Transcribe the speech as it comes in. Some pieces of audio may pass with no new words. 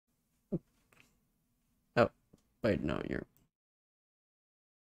Wait, no, you're...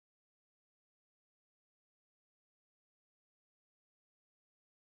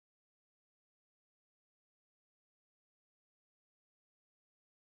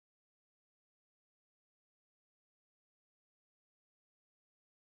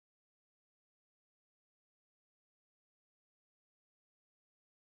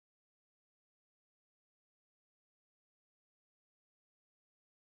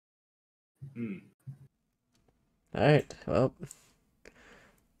 Alright, well...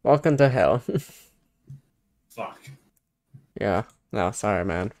 Welcome to hell. Fuck. Yeah. No, sorry,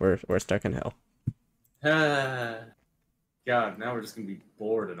 man. We're stuck in hell. God, now we're just gonna be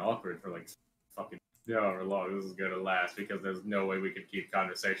bored and awkward for like fucking however long this is gonna last because there's no way we could keep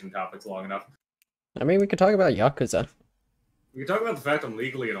conversation topics long enough. I mean, we could talk about Yakuza. We can talk about the fact I'm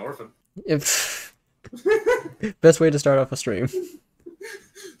legally an orphan. If... Best way to start off a stream.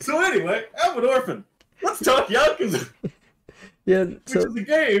 So anyway, I'm an orphan. Let's talk Yakuza, Yeah, which is a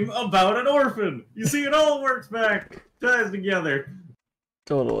game about an orphan. You see, it all works back, ties together.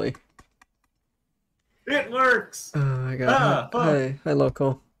 Totally. It works. Oh my god. Hi,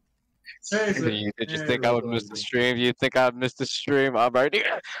 local. Hey, so, Did you think I would miss the stream? You think I'd miss the stream? I'm right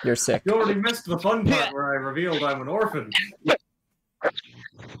here. You're sick. You already missed the fun part where I revealed I'm an orphan.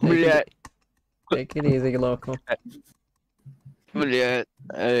 Take it easy, local. Yeah.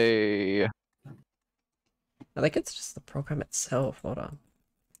 Hey. I think it's just the program itself. Hold on.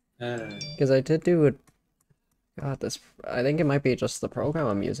 Because I did do it. God, this. I think it might be just the program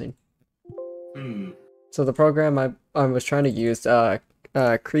I'm using. So the program I was trying to use,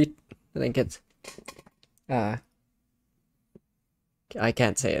 Crete. I think it's, I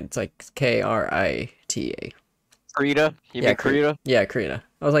can't say it. It's like Krita. Krita? You mean Krita? Yeah, Krita.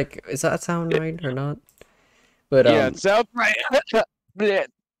 I was like, does that sound right or not? But yeah, it sounds right.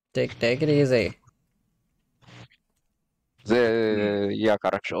 take it easy. Yeah,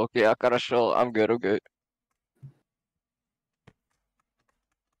 хорошо. I'm good.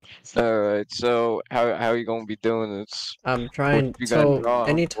 Alright, so how are you gonna be doing this? I'm trying, so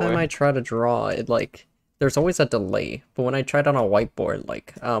anytime I try to draw, it like, there's always a delay, but when I tried on a whiteboard,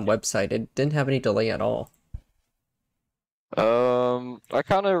 like, website, it didn't have any delay at all. I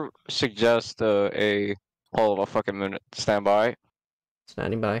kind of suggest hold on a fucking minute, stand by.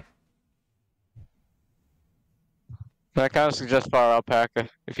 Standing by. I kind of suggest Fire Alpaca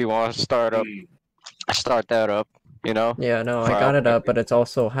if you want to start that up, you know? Yeah, no, I got it up, but it's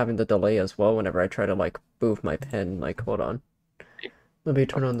also having the delay as well whenever I try to, like, move my pen. Like, hold on. Let me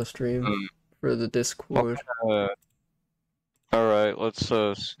turn on the stream for the Discord. Alright, let's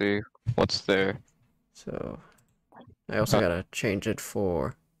see what's there. So, I also gotta change it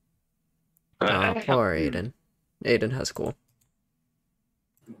for Aiden. Aiden has school.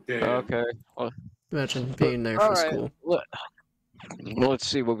 Okay. Well, imagine being there for school. Let's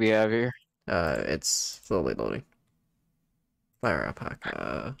see what we have here. It's slowly loading. Fire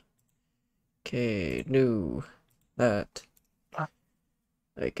Alpaca. Okay, new. That.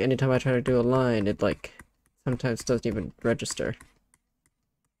 Like, anytime I try to do a line, it, like, sometimes doesn't even register.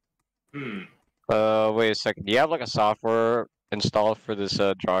 Wait a second. Do you have, like, a software installed for this,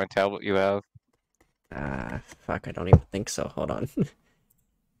 drawing tablet you have? Fuck, I don't even think so. Hold on.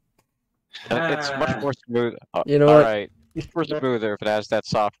 It's much more smooth. You know what? Alright. It's more smoother if it has that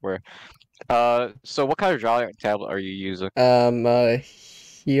software. So what kind of drawing tablet are you using?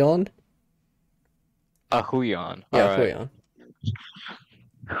 Huion? A Huion. Yeah, Huion.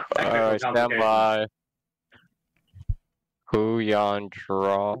 Alright, stand by. Huion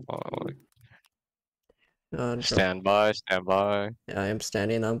draw. Stand by. I am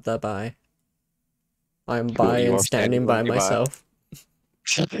standing up the by. I'm by and standing by myself.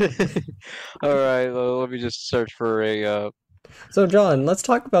 Alright, let me just search for a, So, John, let's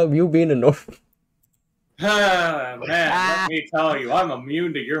talk about you being an orphan. Man, let me tell you, I'm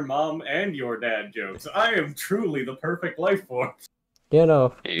immune to your mom and your dad jokes. I am truly the perfect life form. You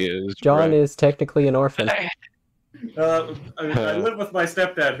know, John is technically an orphan. I live with my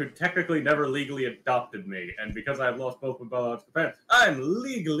stepdad, who technically never legally adopted me, and because I've lost both my biological parents, I'm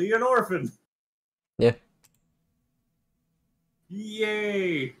legally an orphan. Yeah.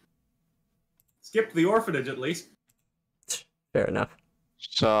 Yay! Skipped the orphanage, at least. Fair enough.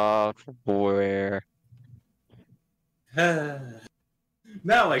 Software. Now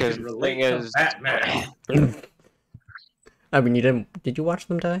I can relate to Batman. I mean, did you watch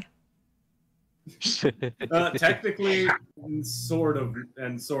them die? Technically, sort of,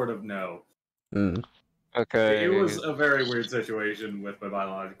 and sort of no. Okay. It was a very weird situation with my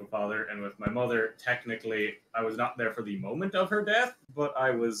biological father, and with my mother, technically, I was not there for the moment of her death, but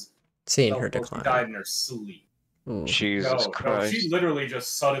I was seeing her decline. She died in her sleep. Ooh. Jesus No, Christ. she literally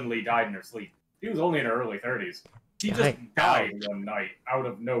just suddenly died in her sleep. She was only in her early 30s. She just died one night out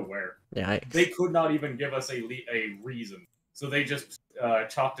of nowhere. Yikes. They could not even give us a reason. So they just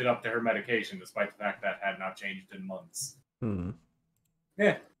chalked it up to her medication, despite the fact that had not changed in months.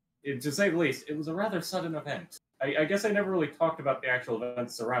 Yeah, to say the least, it was a rather sudden event. I guess I never really talked about the actual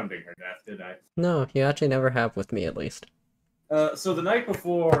events surrounding her death, did I? No, you actually never have with me, at least. So the night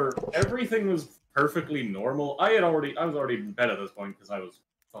before, everything was perfectly normal. I was already in bed at this point because I was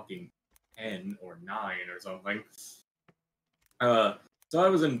fucking 10 or 9 or something. So I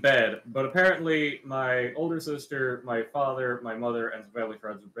was in bed, but apparently my older sister, my father, my mother, and some family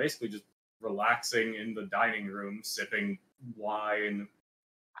friends were basically just relaxing in the dining room, sipping wine,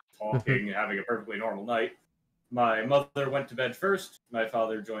 talking, having a perfectly normal night. My mother went to bed first. My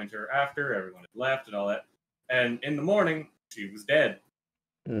father joined her after. Everyone had left and all that. And in the morning, she was dead.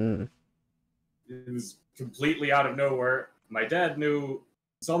 It was completely out of nowhere. My dad knew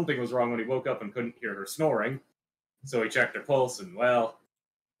something was wrong when he woke up and couldn't hear her snoring. So he checked her pulse, and well,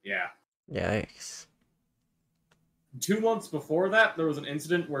 yeah. Yikes. 2 months before that, there was an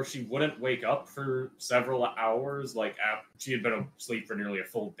incident where she wouldn't wake up for several hours. Like, she had been asleep for nearly a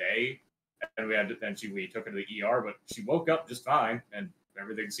full day. And we took her to the ER, but she woke up just fine, and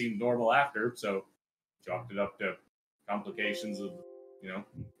everything seemed normal after. So chalked it up to complications of,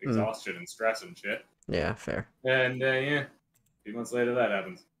 exhaustion and stress and shit. Yeah, fair. And yeah, a few months later that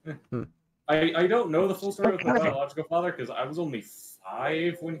happens. I don't know the full story with my biological father because I was only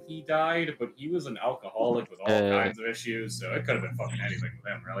 5 when he died, but he was an alcoholic with all kinds of issues, so it could have been fucking anything with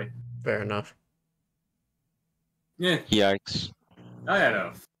him, really. Fair enough. Yeah. Yikes. I had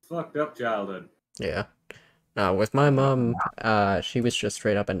a fucked up childhood. Yeah. With my mom, she was just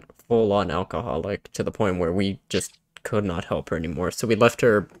straight up and full-on alcoholic to the point where we just could not help her anymore. So we left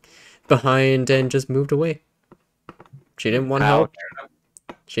her behind and just moved away. She didn't want help.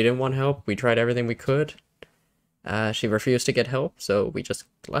 She didn't want help. We tried everything we could. She refused to get help, so we just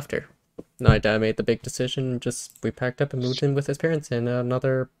left her. My dad made the big decision. We packed up and moved in with his parents in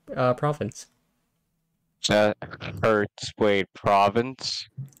another province. That hurts. Wait, province?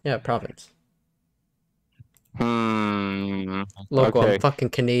 Yeah, province. Look, I'm fucking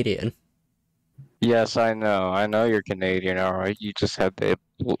Canadian. Yes, I know. I know you're Canadian, alright? You just had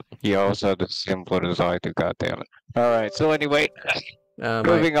you also had the same blood as I do, goddammit. Alright, so anyway,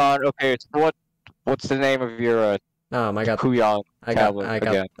 moving on. Okay, so what's the name of your Kuyang tablet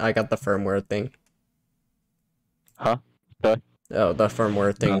again? I got the firmware thing. Huh? Oh, the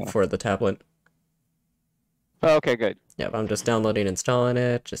firmware thing for the tablet. Oh, okay, good. Yep, I'm just downloading and installing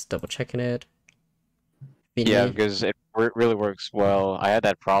it, just double checking it. Yeah, because it really works well. I had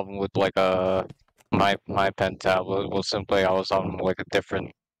that problem with like my pen tablet. Well, simply I was on like a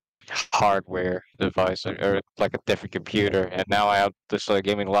different hardware device or like a different computer, and now I have this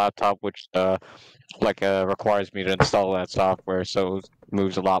gaming laptop which requires me to install that software, so it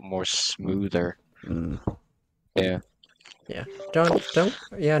moves a lot more smoother. Yeah. Yeah.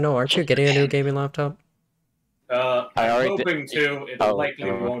 Aren't you getting a new gaming laptop? I'm hoping to. It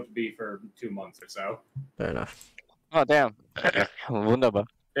likely won't be for 2 months or so. Fair enough. Oh, damn. Wunderbar.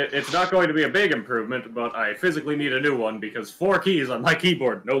 It's not going to be a big improvement, but I physically need a new one because 4 keys on my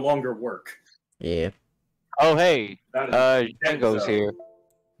keyboard no longer work. Yeah. Oh, hey. Django's here.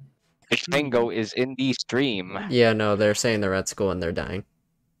 Django is in the stream. Yeah, no, they're saying they're at school and they're dying.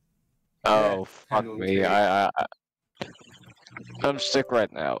 Oh, fuck me. I'm sick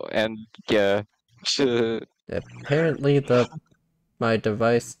right now, and yeah. Apparently no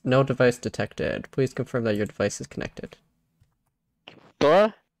device detected. Please confirm that your device is connected.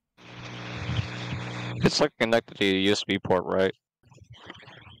 What? It's like connected to a USB port, right?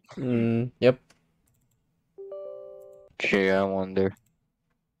 Yep. Gee, I wonder.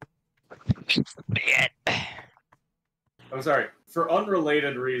 I'm sorry. For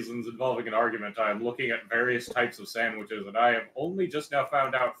unrelated reasons involving an argument, I am looking at various types of sandwiches, and I have only just now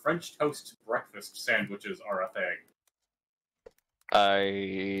found out French toast breakfast sandwiches are a thing.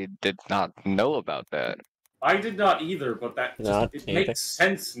 I did not know about that. I did not either, but it makes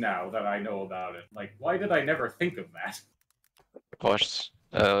sense now that I know about it. Like, why did I never think of that? Gosh,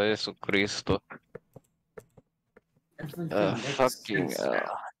 Jesus Cristo. Fucking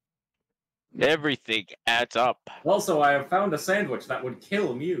everything adds up. Also, I have found a sandwich that would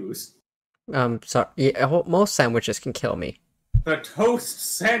kill Muse. Sorry. Yeah, most sandwiches can kill me. The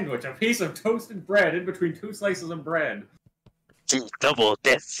toast sandwich, a piece of toasted bread in between 2 slices of bread. Double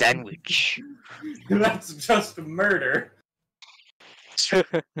death sandwich. That's just murder.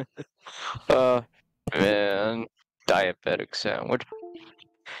 Man, diabetic sandwich.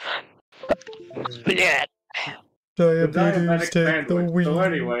 Diabetes, take the sandwich. wheel. So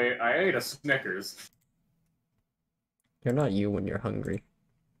anyway, I ate a Snickers. You're not you when you're hungry.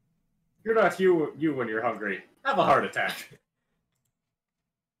 You're not you when you're hungry. Have a heart attack.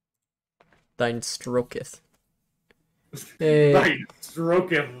 Thine stroketh. Thine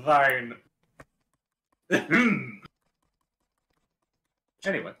stroketh thine.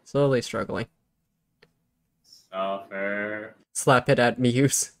 Anyway. Slowly struggling. Suffer. Slap it at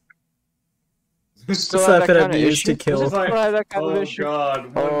Muse. Still Slap have it that at kind of Muse issue? to kill. Still have that kind of Oh issue?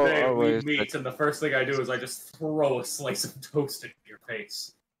 god, one day we always, meet and the first thing I do is I just throw a slice of toast in your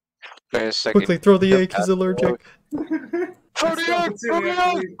face. Wait a second. Quickly throw the egg, he's allergic. Throw the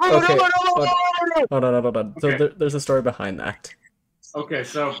egg! Okay. Hold on. So Okay. there's a story behind that. Okay,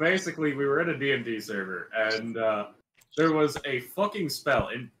 so basically we were in a D&D server, and there was a fucking spell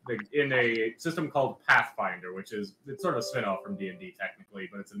in a system called Pathfinder, which is, it's sort of a spin-off from D&D technically,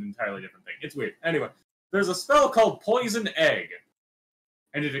 but it's an entirely different thing. It's weird. Anyway, there's a spell called Poison Egg,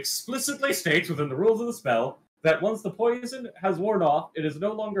 and it explicitly states within the rules of the spell that once the poison has worn off, it is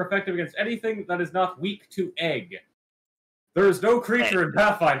no longer effective against anything that is not weak to egg. There is no creature in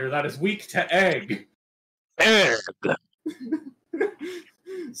Pathfinder that is weak to egg. Egg!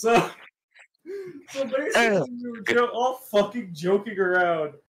 So basically, we were all fucking joking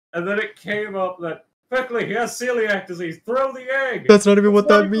around, and then it came up that, quickly, he has celiac disease, throw the egg! That's not even what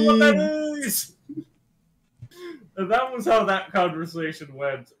that means! And that was how that conversation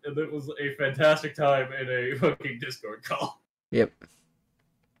went, and it was a fantastic time in a fucking Discord call. Yep.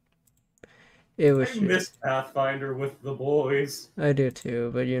 It was I miss Pathfinder with the boys. I do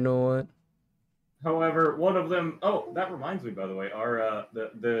too, but you know what? However, one of them... Oh, that reminds me, by the way. Our the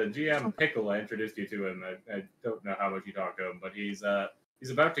GM Pickle, I introduced you to him. I don't know how much you talked to him, but he's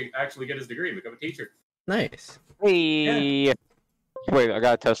about to actually get his degree and become a teacher. Nice. Hey! Yeah. Wait, I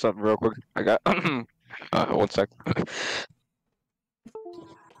gotta test something real quick. I got... 1 sec.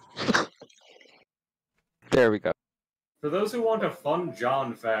 There we go. For those who want a fun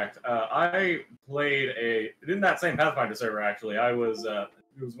John fact, I played in that same Pathfinder server, actually. It was a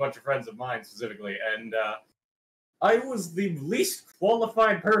bunch of friends of mine, specifically, and I was the least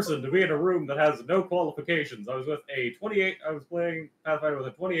qualified person to be in a room that has no qualifications. I was playing Pathfinder with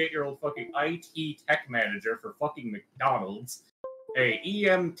a 28-year-old fucking IT tech manager for fucking McDonald's, a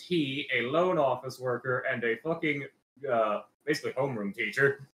EMT, a loan office worker, and a fucking, basically homeroom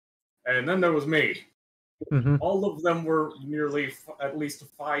teacher. And then there was me. Mm-hmm. All of them were nearly at least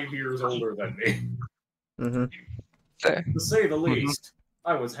 5 years older than me. Mm-hmm. To say the least,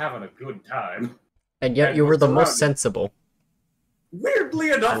 I was having a good time. And yet you were the most sensible.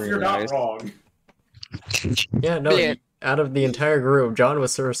 Weirdly enough, you're not wrong. Yeah, no, out of the entire group, John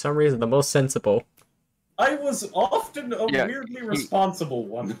was for some reason the most sensible. I was often a weirdly responsible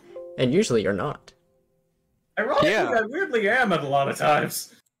one. And usually you're not. Ironically, I weirdly am at a lot of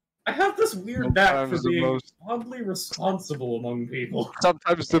times. I have this weird knack for being oddly responsible among people.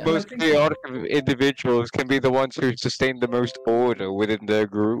 Sometimes the most chaotic individuals can be the ones who sustain the most order within their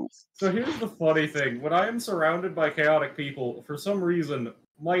group. So here's the funny thing. When I am surrounded by chaotic people, for some reason,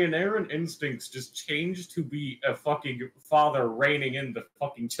 my inherent instincts just change to be a fucking father reining in the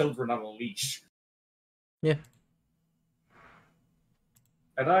fucking children on a leash. Yeah.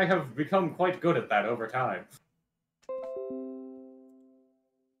 And I have become quite good at that over time.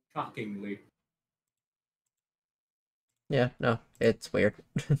 Shockingly. Yeah, no, it's weird.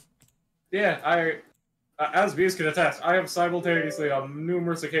 Yeah, as Muse can attest, I have simultaneously on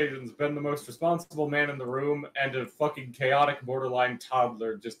numerous occasions been the most responsible man in the room and a fucking chaotic borderline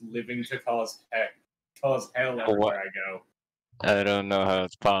toddler just living to cause hell everywhere I go. I don't know how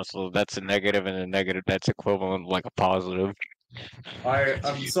it's possible. That's a negative, and a negative that's equivalent like a positive.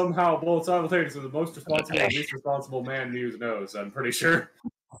 I'm somehow both simultaneously the most responsible and least responsible man Muse knows, I'm pretty sure.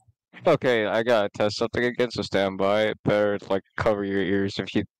 Okay, I gotta test something against a standby. Better like cover your ears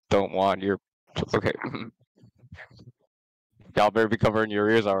if you don't want your. Okay. Y'all better be covering your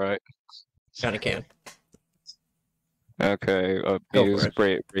ears, alright? Kinda can. Okay, Muse,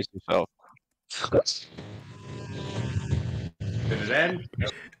 brace yourself. Did it end?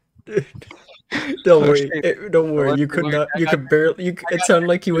 Don't worry. Don't worry. You could not. You could barely. It sounded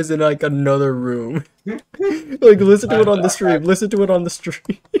like he was in like another room. Like listen to it on the stream. Listen to it on the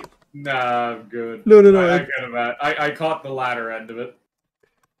stream. Nah, I'm good. No. I get him at. I caught the latter end of it.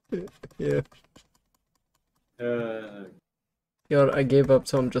 Yeah. You know, I gave up,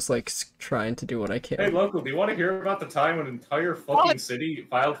 so I'm just like trying to do what I can. Hey, local, do you want to hear about the time when an entire fucking city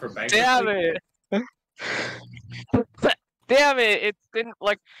filed for bankruptcy? Damn it! Damn it! It didn't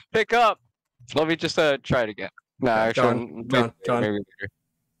like pick up. Let me just try it again. Nah, actually, John. maybe later.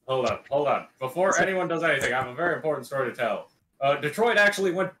 hold on. Before anyone does anything, I have a very important story to tell. Detroit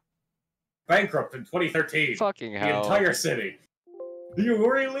actually went bankrupt in 2013. Fucking hell. The entire city.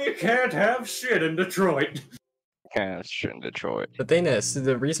 You really can't have shit in Detroit. Can't have shit in Detroit. The thing is,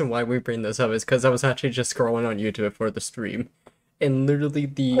 the reason why we bring this up is because I was actually just scrolling on YouTube for the stream, and literally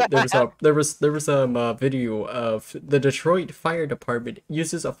there was a video of the Detroit Fire Department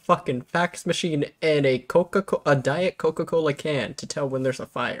uses a fucking fax machine and a Diet Coca-Cola can to tell when there's a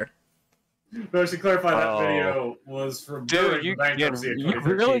fire. But I should clarify that video was from during the bankruptcy of 2013.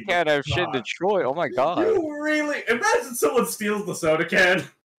 You really can't have shit in Detroit. Oh my god. You really imagine someone steals the soda can.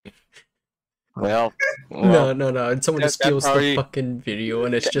 Well, no. And someone just steals the fucking video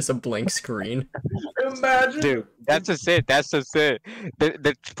and it's just a blank screen. Imagine. Dude, that's just it.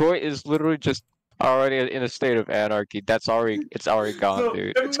 Detroit is literally just already in a state of anarchy. It's already gone, so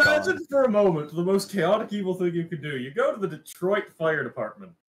dude. Imagine for a moment the most chaotic evil thing you could do. You go to the Detroit Fire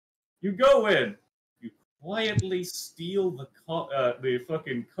Department. You go in. You quietly steal the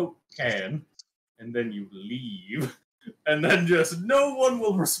fucking Coke can, and then you leave. And then just no one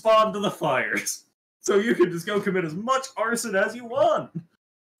will respond to the fires. So you can just go commit as much arson as you want.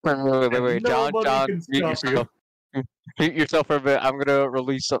 Wait, John, mute yourself for a bit. I'm gonna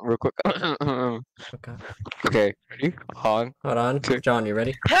release something real quick. Okay, ready? Hold on. John, you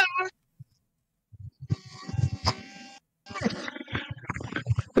ready?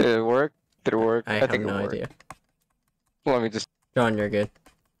 Did it work? I have no idea. Let me just... John, you're good.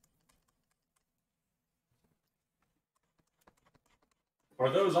 For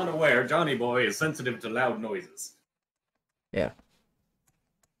those unaware, Johnny Boy is sensitive to loud noises. Yeah.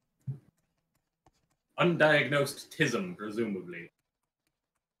 Undiagnosed tism, presumably.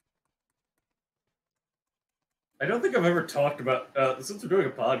 I don't think I've ever talked about, since we're doing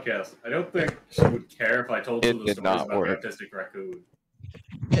a podcast, I don't think she would care if I told her the stories about the autistic raccoon.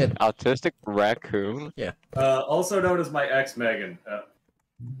 Autistic raccoon? Yeah. Also known as my ex, Megan.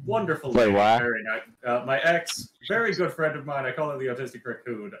 Wonderful lady, very nice. My ex, very good friend of mine, I call her the autistic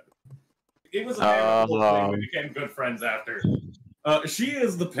raccoon. It was a thing, we became good friends after. She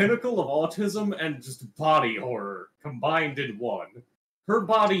is the pinnacle of autism and just body horror combined in one. Her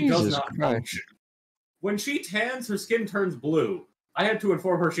body does not function. When she tans, her skin turns blue. I had to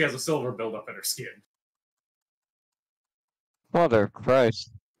inform her she has a silver buildup in her skin. Mother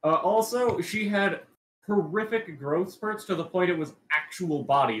Christ. Also, she had horrific growth spurts to the point it was actual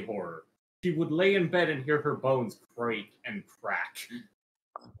body horror. She would lay in bed and hear her bones break and crack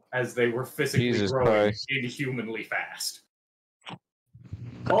as they were physically growing inhumanly fast.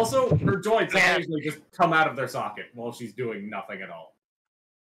 Also, her joints occasionally just come out of their socket while she's doing nothing at all.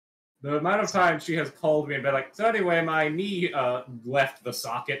 The amount of times she has called me and been like, so anyway, my knee left the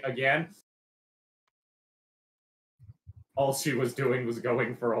socket again. All she was doing was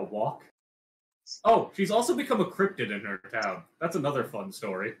going for a walk. Oh, she's also become a cryptid in her town. That's another fun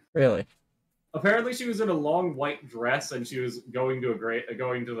story. Really? Apparently she was in a long white dress and she was going to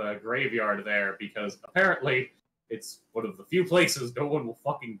the graveyard there because apparently it's one of the few places no one will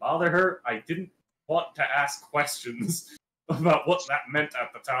fucking bother her. I didn't want to ask questions about what that meant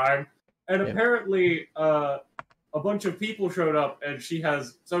at the time. And apparently a bunch of people showed up and she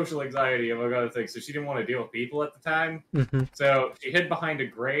has social anxiety among other things, so she didn't want to deal with people at the time. So she hid behind a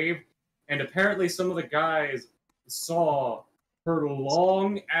grave, and apparently some of the guys saw her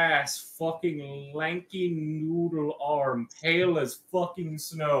long-ass fucking lanky noodle arm, pale as fucking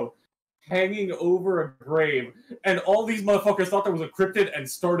snow, hanging over a grave, and all these motherfuckers thought there was a cryptid and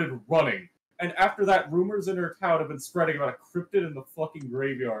started running. And after that, rumors in her town have been spreading about a cryptid in the fucking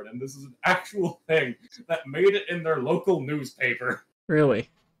graveyard, and this is an actual thing that made it in their local newspaper. Really?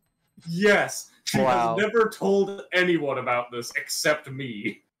 Yes. She has never told anyone about this except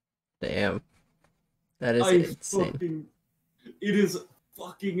me. Damn. That is insane. It is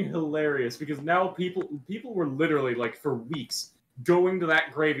fucking hilarious, because now people were literally, like, for weeks, going to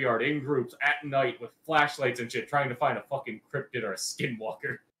that graveyard in groups at night with flashlights and shit, trying to find a fucking cryptid or a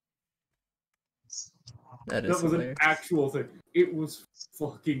skinwalker. That was hilarious. An actual thing. It was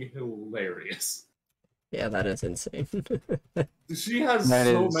fucking hilarious. Yeah, that is insane. She has so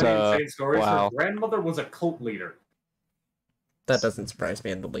many insane stories. Wow. Her grandmother was a cult leader. That doesn't surprise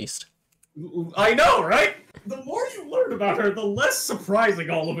me in the least. I know, right? The more you learn about her, the less surprising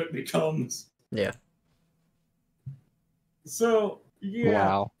all of it becomes. Yeah. So, yeah.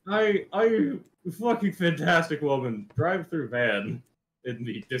 Wow. I fucking fantastic woman. Drive through van. In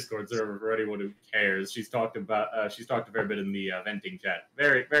the Discord server for anyone who cares. She's talked a fair bit in the venting chat.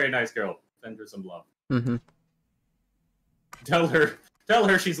 Very, very nice girl. Send her some love. Tell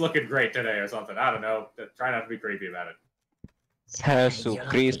her she's looking great today or something. I don't know. Try not to be creepy about it.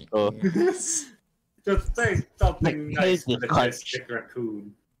 Jesucristo. Just say something nice for the autistic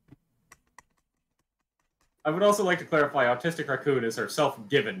raccoon. I would also like to clarify, autistic raccoon is her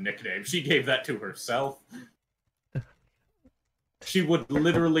self-given nickname. She gave that to herself. She would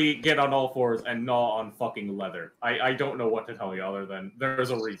literally get on all fours and gnaw on fucking leather. I don't know what to tell you other than there's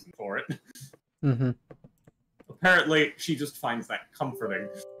a reason for it. Mm-hmm. Apparently, she just finds that comforting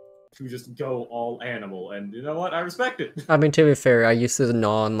to just go all animal, and you know what? I respect it. I mean, to be fair, I used to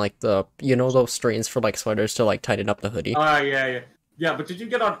gnaw on, like, those strings for, like, sweaters to, like, tighten up the hoodie. Yeah. Yeah, but did you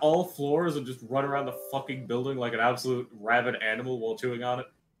get on all floors and just run around the fucking building like an absolute rabid animal while chewing on it?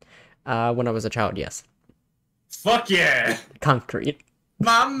 When I was a child, yes. Fuck yeah! Concrete.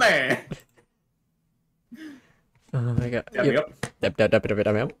 My man! Oh my god. Dab me up. Dab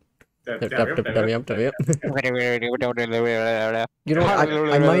me up. You know what?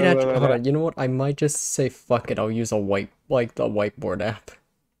 I might actually, hold on. You know what? I might just say fuck it. I'll use the whiteboard app.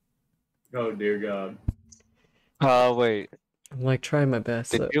 Oh dear God. Wait. I'm like trying my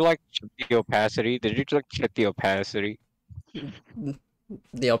best. Did you like check the opacity? Did you like check the opacity?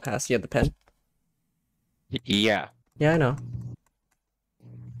 The opacity of the pen? Yeah. Yeah, I know.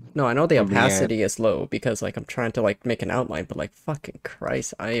 No, I know the opacity is low because, like, I'm trying to, like, make an outline, but, like, fucking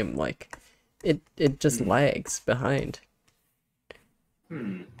Christ, I am, like, it just lags behind.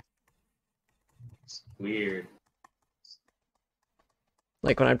 Weird.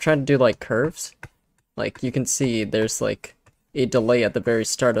 Like, when I'm trying to do, like, curves, like, you can see there's, like, a delay at the very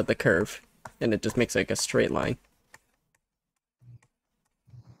start of the curve, and it just makes, like, a straight line.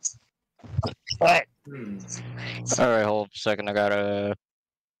 Alright, hold a second, I gotta...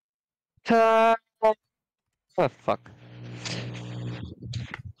 Oh, fuck.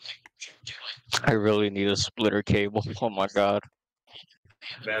 I really need a splitter cable, oh my god.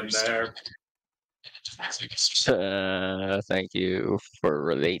 Been there. Thank you for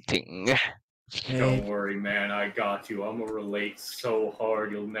relating. Don't worry, man, I got you. I'm gonna relate so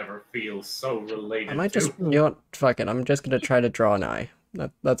hard you'll never feel so related. I might just, you know what, fuck it, I'm just gonna try to draw an eye.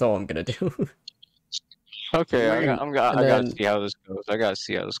 That's all I'm gonna do. Okay, I gotta see how this goes. I gotta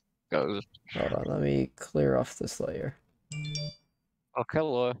see how this goes. Hold on, let me clear off this layer. Okay,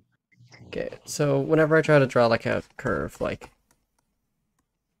 Lord. Okay, so whenever I try to draw, like, a curve, like...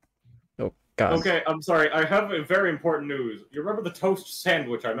 Oh, God. Okay, I'm sorry, I have a very important news. You remember the toast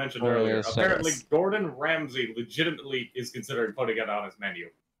sandwich I mentioned earlier? Yes, Apparently, yes. Gordon Ramsay legitimately is considering putting it on his menu.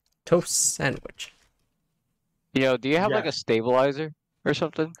 Toast sandwich. Yo, do you have, like, a stabilizer or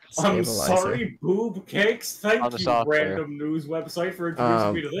something? I'm sorry, boob cakes? Thank you, software. random news website, for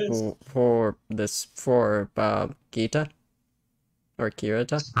introducing me to this. For Gita? Or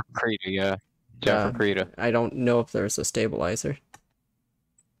Kirita? Krita, yeah. Yeah, for Krita. I don't know if there's a stabilizer.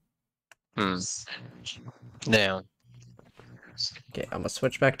 Down. Okay, I'm gonna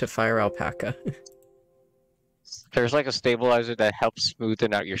switch back to Fire Alpaca. There's like a stabilizer that helps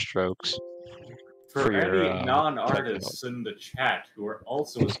smoothen out your strokes. For any non-artists in the chat who are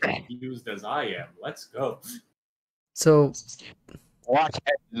also as confused as I am, let's go. So... Watch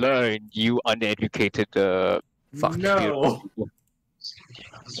and learn, you uneducated, fuck. No!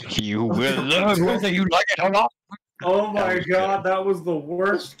 You will learn whether you like it or not! Oh my god, that was the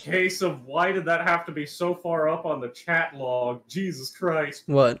worst case of why did that have to be so far up on the chat log? Jesus Christ.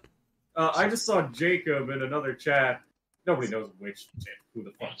 What? I just saw Jacob in another chat. Nobody knows who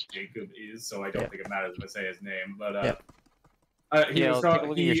the fuck Jacob is, so I don't think it matters if I say his name, but I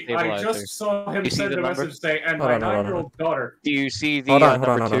just saw him send a message saying, and my 9-year-old daughter... Do you see the hold on.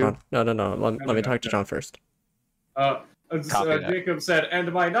 No. Let me talk to John first. Jacob said,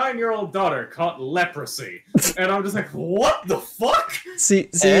 and my 9-year-old daughter caught leprosy. And I'm just like, what the fuck? See,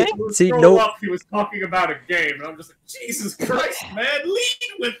 no. Up, he was talking about a game, and I'm just like, Jesus Christ, man,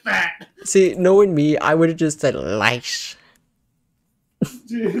 lead with that! See, knowing me, I would have just said, lice.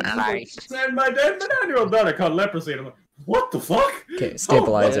 Lice. And my 9-year-old daughter caught leprosy, and I'm like, what the fuck? Okay,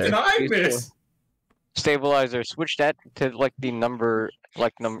 stabilizer. What did I miss? Stabilizer, switch that to, like, the number,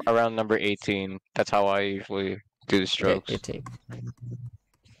 like, around number 18. That's how I usually... do the strokes. Okay, 18.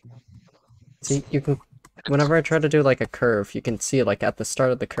 See, you can... Whenever I try to do, like, a curve, you can see, like, at the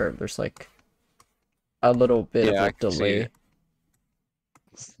start of the curve, there's, like, a little bit of a delay.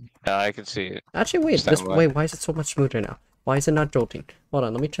 Yeah, I can see it. Actually, wait, why is it so much smoother now? Why is it not jolting? Hold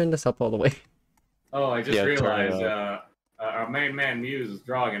on, let me turn this up all the way. Oh, I just realized, our main man Muse is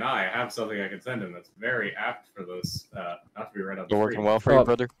drawing an eye. I have something I can send him that's very apt for this, not to be read on the screen. Working well for you,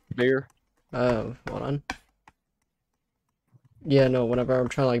 brother? Beer? Hold on. Yeah, no, whenever I'm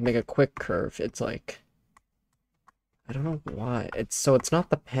trying to, like, make a quick curve, it's like... I don't know why. It's not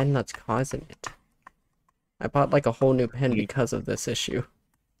the pen that's causing it. I bought like a whole new pen because of this issue.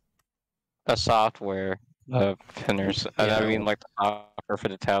 A software pinners. Yeah, I mean, like the software for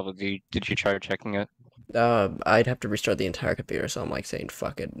the tablet. Did you try checking it? I'd have to restart the entire computer, so I'm like saying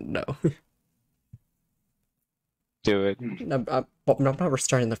fuck it, no. Do it. I'm not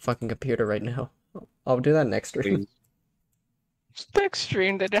restarting the fucking computer right now. I'll do that next stream. Next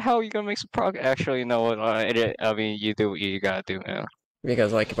stream, then how are you gonna make some progress? Actually, you know what? I mean, you do what you gotta do, man.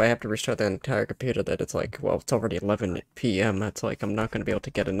 Because, like, if I have to restart the entire computer, then it's like, well, it's already 11 p.m. That's like, I'm not gonna be able to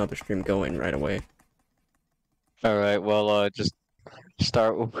get another stream going right away. Alright, well, just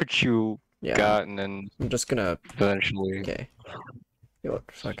start with what you got, and then I'm just gonna... eventually... Okay. Yo,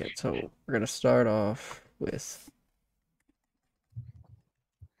 fuck it. So, we're gonna start off with...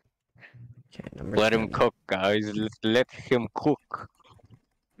 Okay, number Let 10. him cook, guys. Let him cook.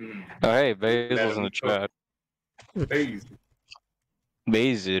 Oh, hey, Basil's in the chat.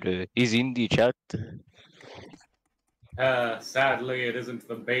 Basil is in the chat. Sadly, it isn't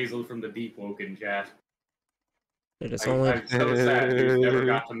the Basil from the Deep Woken chat. It is only... I'm so sad Muse never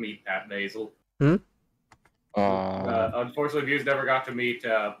got to meet that Basil. Unfortunately, Muse never got to meet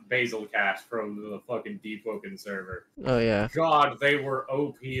Basil Cat from the fucking Deep Woken server. Oh, yeah. God, they were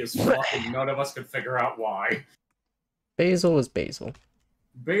OP as fuck, and none of us could figure out why. Basil was Basil.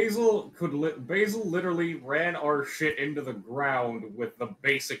 Basil literally ran our shit into the ground with the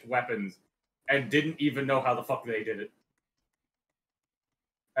basic weapons, and didn't even know how the fuck they did it.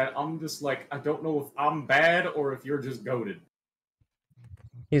 And I'm just like, I don't know if I'm bad or if you're just goated.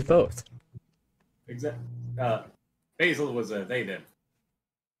 He's both. Exactly. Basil was they did.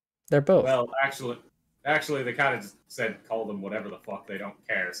 They're both. Well, actually, they kind of just said call them whatever the fuck, they don't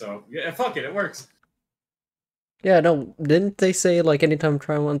care. So yeah, fuck it, it works. Yeah, no, didn't they say like anytime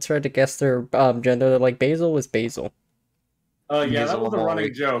someone tried to guess their gender, they're like Basil was Basil? Yeah, that was a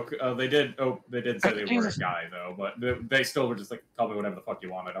running joke. They did say they were a guy though, but they still were just like, call me whatever the fuck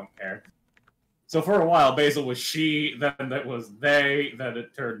you want, I don't care. So for a while, Basil was she, then it was they, then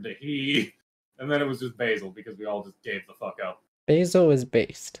it turned to he, and then it was just Basil because we all just gave the fuck up. Basil is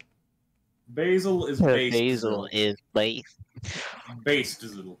based. Basil is based. Basil is based. Based.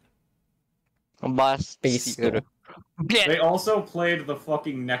 Based. They also played the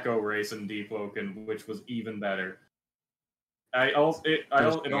fucking Neko race in Deep Woken, which was even better. It also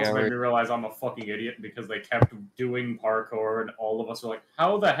made me realize I'm a fucking idiot because they kept doing parkour and all of us were like,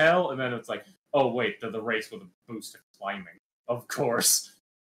 how the hell? And then it's like, oh wait, they're the race with a boost to climbing. Of course.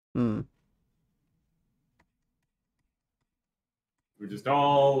 We're just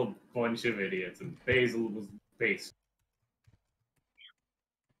all a bunch of idiots, and Basil was based.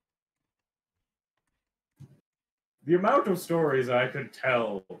 The amount of stories I could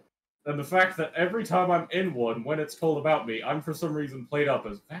tell, and the fact that every time I'm in one, when it's told about me, I'm for some reason played up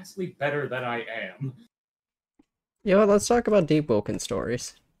as vastly better than I am. Yeah, well, let's talk about Deep Woken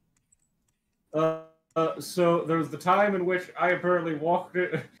stories. So there was the time in which I apparently walked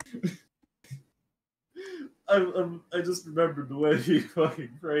it. I just remembered the way he fucking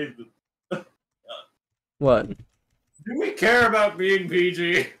phrased it. What? Do we care about being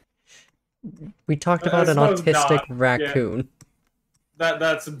PG? We talked about an autistic raccoon. Yeah.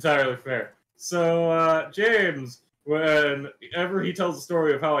 That's entirely fair. So, James, whenever he tells the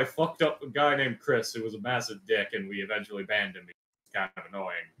story of how I fucked up a guy named Chris who was a massive dick and we eventually banned him, it's kind of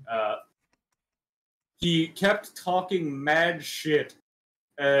annoying. He kept talking mad shit,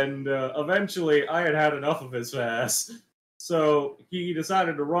 and eventually I had enough of his ass. So he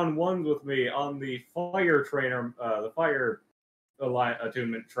decided to run ones with me on the fire trainer, the fire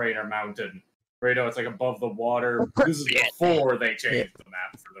attunement trainer mountain. Right, it's like above the water. This is before they changed the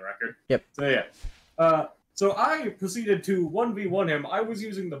map, for the record. Yep. So yeah. So I proceeded to 1v1 him. I was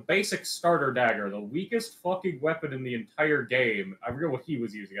using the basic starter dagger, the weakest fucking weapon in the entire game. I forget what he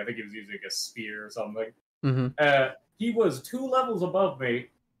was using. I think he was using a spear or something. He was 2 levels above me.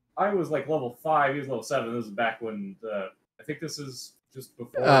 I was like level 5. He was level 7. This is back when I think this is just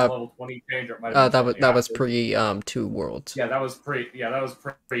before level 20 change, or it might have been that was pre 2 worlds. Yeah, that was pre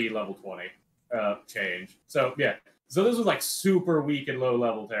level 20 change. So yeah. So this was like super weak and low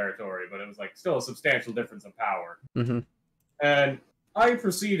level territory, but it was like still a substantial difference in power. And I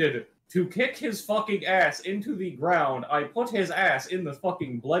proceeded to kick his fucking ass into the ground. I put his ass in the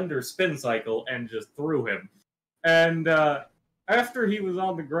fucking blender spin cycle and just threw him. And after he was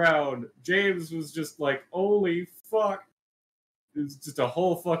on the ground, James was just like, holy fuck. It was just a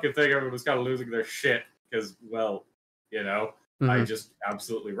whole fucking thing. Everyone was kind of losing their shit because, well, you know, I just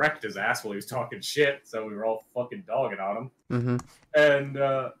absolutely wrecked his ass while he was talking shit, so we were all fucking dogging on him. And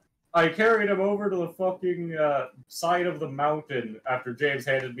I carried him over to the fucking side of the mountain after James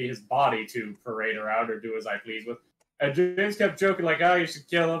handed me his body to parade around or do as I please with. And James kept joking like, oh, you should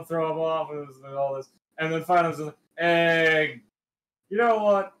kill him, throw him off, and all this. And then finally I was like, hey, you know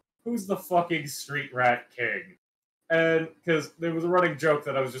what? Who's the fucking street rat king? And because there was a running joke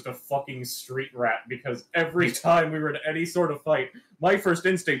that I was just a fucking street rat because every time we were in any sort of fight, my first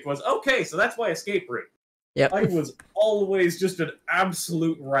instinct was, okay, so that's my escape route. Yep. I was always just an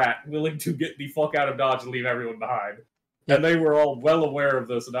absolute rat, willing to get the fuck out of Dodge and leave everyone behind. Yep. And they were all well aware of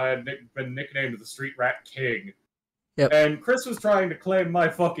this, and I had been nicknamed the Street Rat King. Yep. And Chris was trying to claim my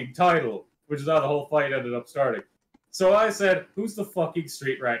fucking title, which is how the whole fight ended up starting. So I said, who's the fucking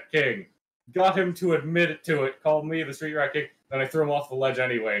Street Rat King? Got him to admit to it, called me the Street Rat King, then I threw him off the ledge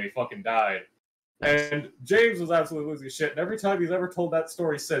anyway, and he fucking died. Nice. And James was absolutely losing his shit, and every time he's ever told that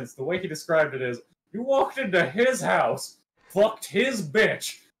story since, the way he described it is, you walked into his house, fucked his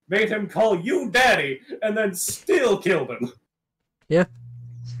bitch, made him call you daddy, and then still killed him. Yeah.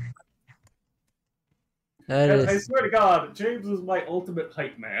 I swear to God, James was my ultimate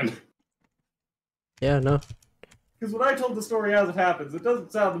hype man. Yeah, no. Because when I told the story as it happens, it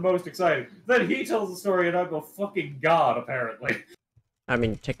doesn't sound the most exciting. Then he tells the story and I'm a fucking god, apparently. I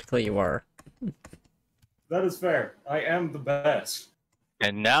mean, technically you are. That is fair. I am the best.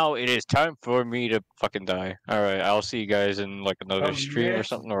 And now it is time for me to fucking die. Alright, I'll see you guys in like another stream or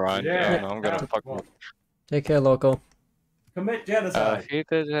something around. Yeah, I'm gonna fucking... Take care, local. Commit genocide. Shoot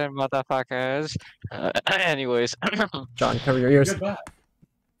the motherfuckers. Anyways. John, cover your ears. Goodbye.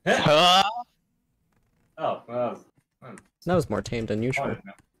 Oh, that was more tame than usual.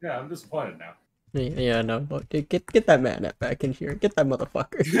 Yeah, I'm disappointed now. Yeah, no, look, get that man back in here. Get that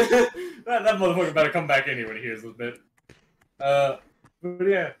motherfucker. that motherfucker better come back in here when he hears this bit. But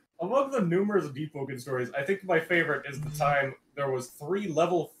yeah, among the numerous Deep Woken stories, I think my favorite is the time there was 3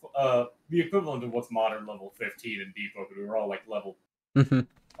 level, the equivalent of what's modern level 15 in Deep Woken. We were all like level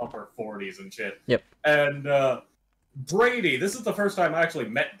upper 40s and shit. Yep. And Brady, this is the first time I actually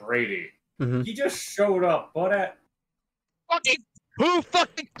met Brady. He just showed up, but at who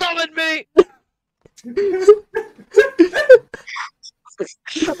fucking summoned me?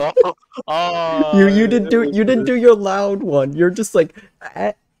 You didn't do your loud one. You're just like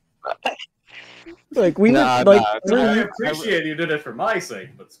we I appreciate you did it for my sake,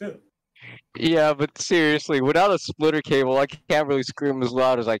 but still. Yeah, but seriously, without a splitter cable, I can't really scream as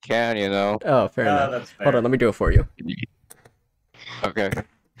loud as I can, you know. Oh, fair enough. That's fair. Hold on, let me do it for you. Okay.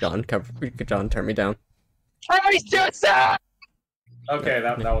 John, turn me down. Okay,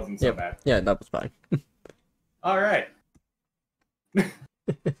 that wasn't so bad. Yeah, that was fine. All right.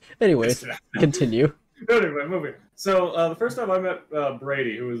 Anyways, continue. Anyway, moving. So, the first time I met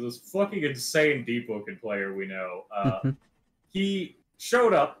Brady, who was this fucking insane Deep Woken player we know, he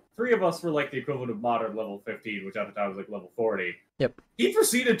showed up. 3 of us were like the equivalent of modern level 15, which at the time was like level 40. Yep. He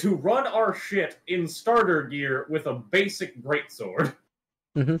proceeded to run our shit in starter gear with a basic greatsword.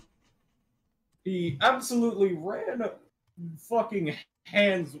 He absolutely ran fucking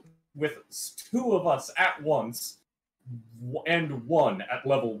hands with 2 of us at once, and won at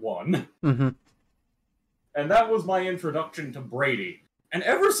level 1. And that was my introduction to Brady. And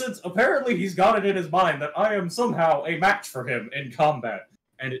ever since, apparently he's got it in his mind that I am somehow a match for him in combat.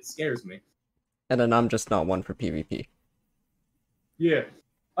 And it scares me. And then I'm just not one for PvP. Yeah.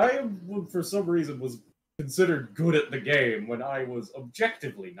 I, for some reason, was considered good at the game when I was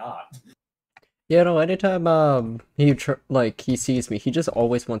objectively not. Yeah, no, anytime he sees me, he just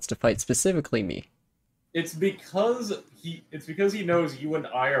always wants to fight, specifically me. It's because he knows you and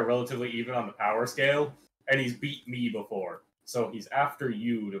I are relatively even on the power scale, and he's beat me before. So he's after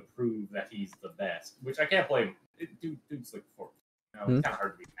you to prove that he's the best, which I can't blame. Dude's like 4. It's kind of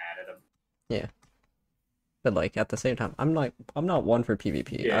hard to be mad at him. Yeah. But like at the same time, I'm not one for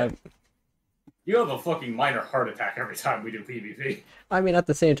PvP. Yeah. You have a fucking minor heart attack every time we do PvP. I mean, at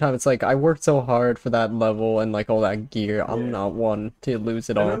the same time, it's like I worked so hard for that level and like all that gear. I'm not one to lose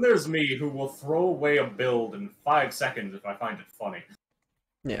it all. And then there's me, who will throw away a build in 5 seconds if I find it funny.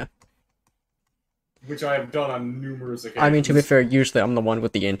 Yeah. Which I have done on numerous occasions. I mean, to be fair, usually I'm the one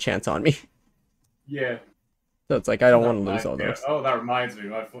with the enchants on me. Yeah. So it's like I don't want to lose all those. Yeah. Oh, that reminds me.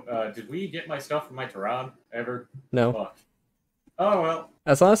 Did we get my stuff from my Tehran ever? No. Fuck. Oh well.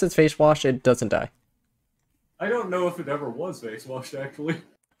 As long as it's face washed, it doesn't die. I don't know if it ever was face washed actually.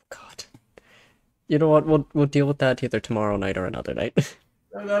 God. You know what? We'll deal with that either tomorrow night or another night.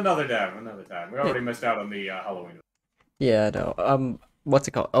 Another time. We already missed out on the Halloween. Yeah, no. What's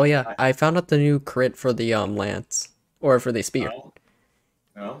it called? Oh yeah, I found out the new crit for the lance or for the spear. Oh.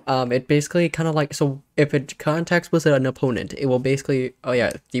 No. It basically kind of like, so if it contacts with an opponent, it will basically, oh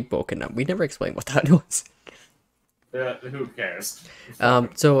yeah, debulk them. We never explained what that was. Who cares?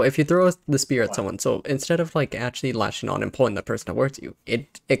 So if you throw the spear at someone, so instead of like actually latching on and pulling the person towards you,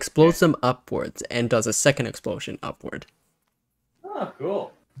 it explodes them upwards and does a second explosion upward. Oh,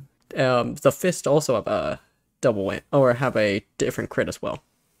 cool. The fist also have a double win, or have a different crit as well.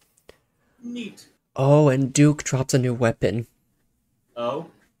 Neat. Oh, and Duke drops a new weapon. Oh.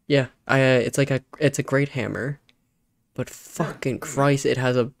 Yeah, it's like it's a great hammer, but fucking Christ, it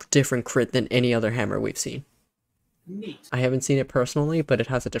has a different crit than any other hammer we've seen. Neat. I haven't seen it personally, but it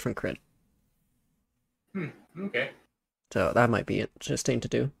has a different crit. Okay. So that might be interesting to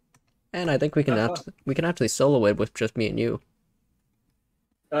do. And I think we can actually solo it with just me and you.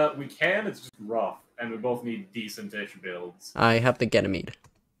 We can, it's just rough, and we both need decent-ish builds. I have the Ganymede.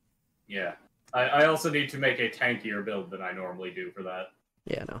 Yeah. I also need to make a tankier build than I normally do for that.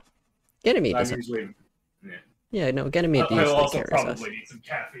 Yeah, no. Ganymede doesn't... usually... Yeah, no, Ganymede usually I also carries probably us. need some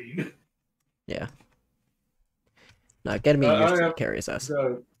caffeine. Yeah. No, Ganymede usually carries us.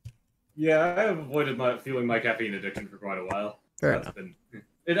 Yeah, I have avoided feeling my caffeine addiction for quite a while. Fair enough.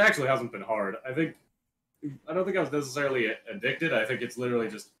 It actually hasn't been hard. I don't think I was necessarily addicted. I think it's literally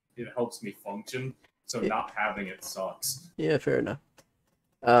just, it helps me function. So not having it sucks. Yeah, fair enough.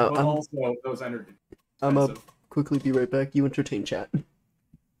 But also, those energy... I'm up. Quickly be right back. You entertain chat.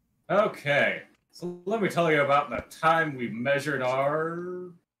 Okay. So let me tell you about the time we measured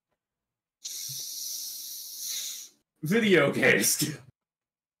our... video game skill.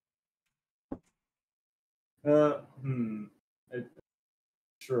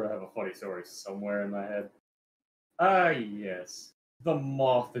 Sure, I have a funny story somewhere in my head. Yes. The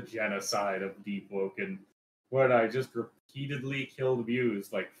Moth Genocide of Deep Woken, where I just repeatedly killed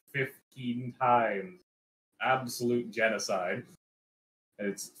Muse like 15 times. Absolute genocide. And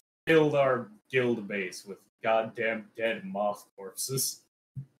it's filled our guild base with goddamn dead moth corpses.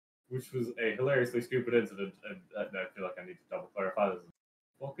 Which was a hilariously stupid incident, and I feel like I need to double clarify this.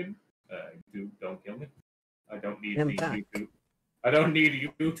 Woken? Don't kill me. I don't need YouTube. I don't need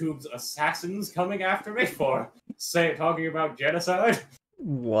YouTube's assassins coming after me for talking about genocide.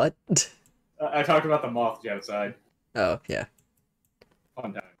 What? I talked about the Moth Genocide. Oh, yeah.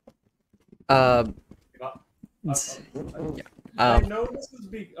 Fun time. I know this is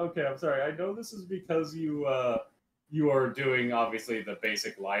okay, I'm sorry. I know this is because you are doing obviously the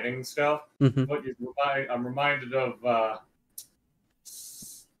basic lighting stuff, but I'm reminded of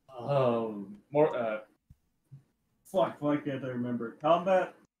why can't I remember?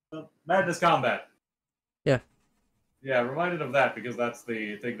 Madness Combat. Yeah. Yeah, reminded of that because that's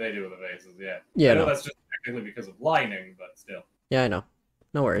the thing they do with the vases, yeah. Yeah, I know that's just technically because of lighting, but still. Yeah, I know.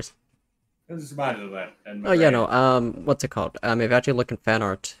 No worries. I was just reminded of that. And yeah, no, what's it called? If you actually look in fan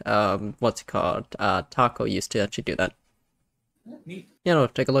art, what's it called? Taco used to actually do that. Neat. You know,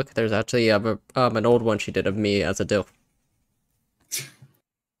 take a look. There's actually an old one she did of me as a DILF.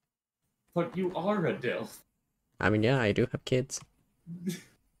 But you are a DILF. I mean, yeah, I do have kids.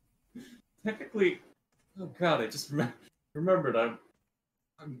 Technically, oh god, I just remembered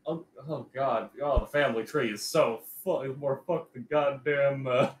oh god, the family tree is so more fucked than goddamn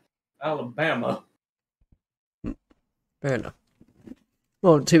Alabama. Fair enough.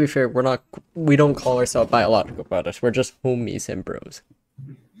 Well, to be fair, we don't call ourselves biological brothers. We're just homies and bros.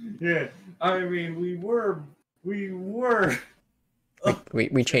 Yeah, I mean, we were. We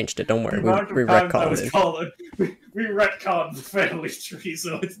changed it. Don't worry. We retconned it. We retconned the family tree,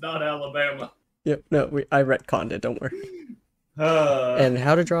 so it's not Alabama. Yep. No, I retconned it. Don't worry. And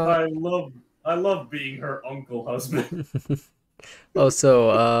how to draw? I love being her uncle husband. Oh,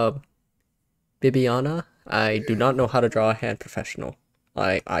 so Bibiana, I do not know how to draw a hand professional.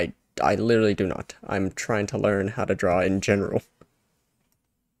 I literally do not. I'm trying to learn how to draw in general.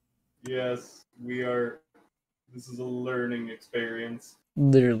 Yes, we are. This is a learning experience.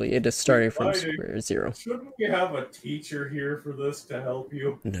 Literally, it is starting from square zero. Shouldn't we have a teacher here for this to help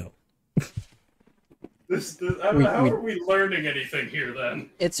you? No. How are we learning anything here then?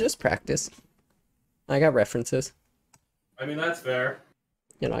 It's just practice. I got references. I mean, that's fair.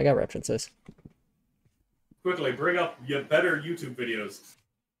 You know, I got references. Quickly, bring up your better YouTube videos.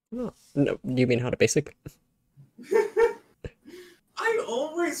 Oh, no, you mean how to basic? I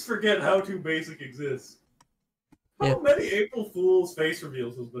always forget how to basic exists. How many April Fool's face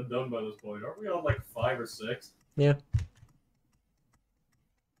reveals has been done by this point? Aren't we on like 5 or 6? Yeah.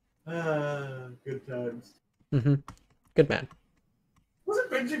 Good times. Good man.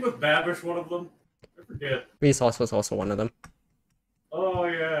 Wasn't binging with Babish one of them? I forget. Vsauce was also one of them. Oh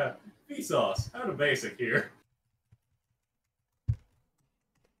yeah. Vsauce. How to basic here.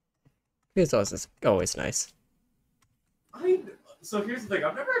 Vsauce is always nice. So here's the thing,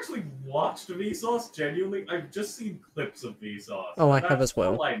 I've never actually watched Vsauce, genuinely. I've just seen clips of Vsauce. Oh, I have as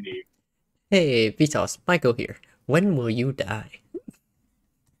well. All I need. Hey, Vsauce, Michael here. When will you die?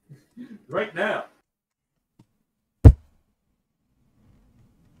 Right now.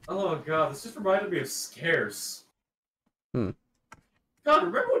 Oh god, this just reminded me of Scarce. Hmm. God,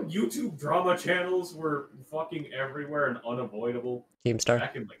 remember when YouTube drama channels were fucking everywhere and unavoidable? Keemstar?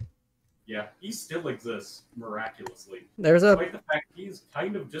 Back in, like, yeah, he still exists, miraculously. There's a... Despite the fact he's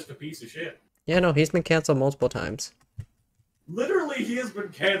kind of just a piece of shit. Yeah, no, he's been canceled multiple times. Literally, he has been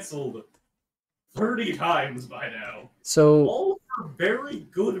canceled 30 times by now. So... All for very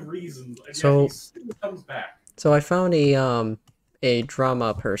good reasons, and so, yet he still comes back. So I found a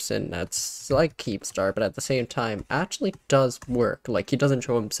drama person that's like Keemstar, but at the same time actually does work. Like, he doesn't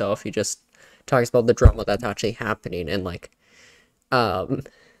show himself, he just talks about the drama that's actually happening and like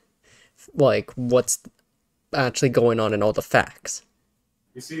what's actually going on and all the facts.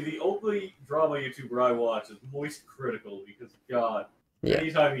 You see, the only drama YouTuber I watch is Moist Critical because, God, yeah.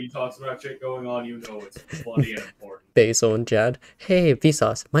 Anytime he talks about shit going on, you know it's funny and important. Basil and Jad. Hey,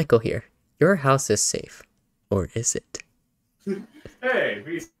 Vsauce, Michael here. Your house is safe. Or is it? Hey,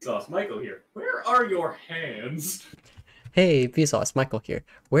 Vsauce, Michael here. Where are your hands? Hey, Vsauce, Michael here.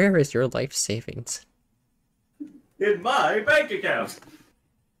 Where is your life savings? In my bank account.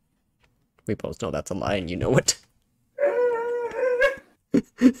 We both know that's a lie and you know it. You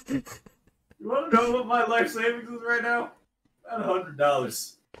want to know what my life savings is right now? About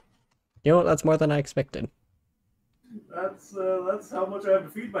 $100. You know what? That's more than I expected. That's how much I have to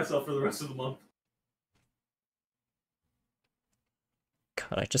feed myself for the rest of the month.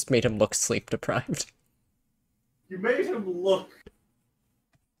 God, I just made him look sleep deprived. You made him look...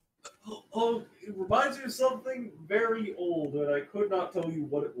 Oh, it reminds me of something very old, and I could not tell you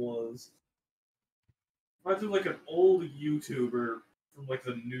what it was. It reminds me of like an old YouTuber from like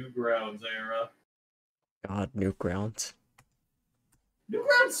the Newgrounds era. God, Newgrounds.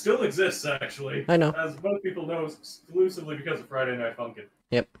 Newgrounds still exists, actually. I know. As most people know, exclusively because of Friday Night Funkin'.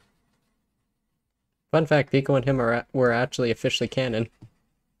 Yep. Fun fact, Pico and him were actually officially canon.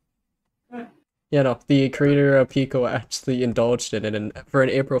 Yeah, no, the creator of Pico actually indulged in it, and for an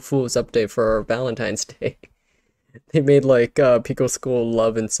April Fool's update for Valentine's Day, they made like Pico School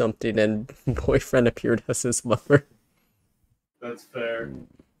love and something, and boyfriend appeared as his lover. That's fair.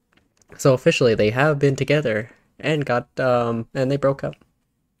 So officially, they have been together and got and they broke up.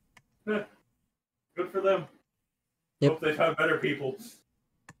 Good for them. Yep. Hope they found better people.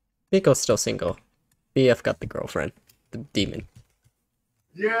 Pico's still single. BF got the girlfriend, the demon.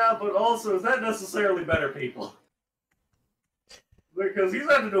 Yeah, but also, is that necessarily better people? Because he's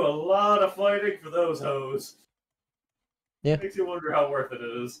had to do a lot of fighting for those hoes. Yeah. Makes you wonder how worth it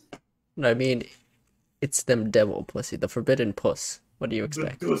is. I mean, it's them devil pussy, the forbidden puss. What do you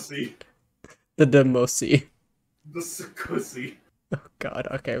expect? The pussy. The demosi. The succussy. Oh god,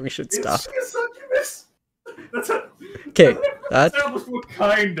 okay, we should stop. Is she a succubus? That's a... Okay, that... established what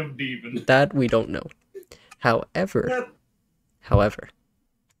kind of demon. That we don't know. However... However...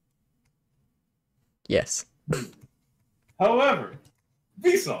 Yes. However,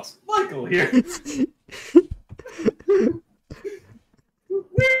 Vsauce, Michael here.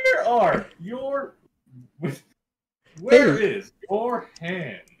 Where are your... Where is your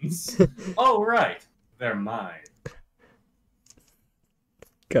hands? Oh, right. They're mine.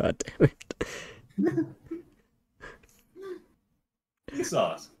 God damn it.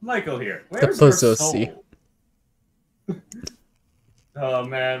 Vsauce, Michael here. Where's the your pussy. soul? Oh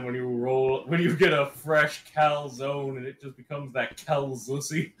man, when you get a fresh calzone and it just becomes that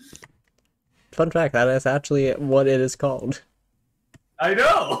calzussy. Fun fact, that is actually what it is called. I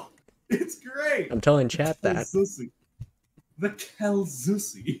know! It's great! I'm telling chat that. Calzussy. The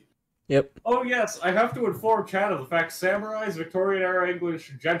calzussy. Yep. Oh yes, I have to inform chat of the fact samurais, Victorian-era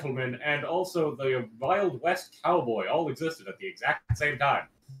English gentlemen, and also the Wild West cowboy all existed at the exact same time.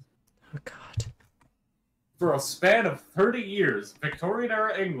 Oh god. For a span of 30 years,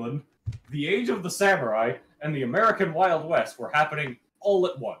 Victorian-era England, the age of the samurai, and the American Wild West were happening all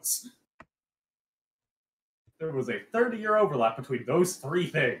at once. There was a 30-year overlap between those three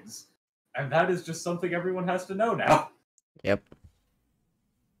things. And that is just something everyone has to know now. Yep.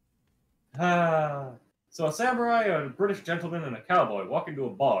 So a samurai, a British gentleman, and a cowboy walk into a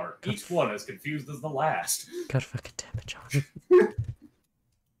bar, each one as confused as the last. God fucking damn it, John.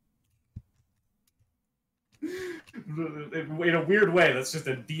 In a weird way, that's just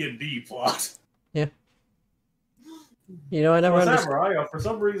a D&D plot. Yeah. You know, I never understood. Samurai are, for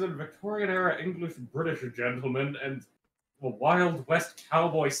some reason, Victorian-era English-British gentlemen, and Wild West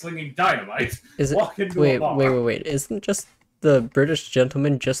cowboy slinging dynamite. Is it? Walk into Wait, a bar. wait. Isn't just the British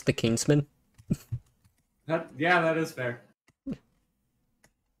gentleman just the Kingsman? Yeah, that is fair.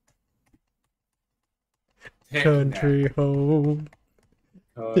 Country home.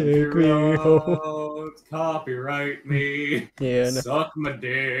 Country roads, copyright me. Yeah. No. Suck my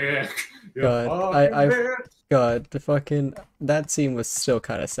dick. God, the fucking that scene was still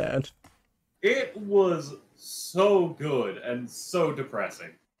kind of sad. It was so good and so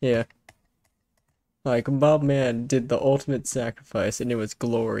depressing. Yeah. Like Bob Man did the ultimate sacrifice, and it was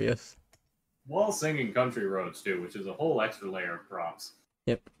glorious. While singing Country Roads too, which is a whole extra layer of props.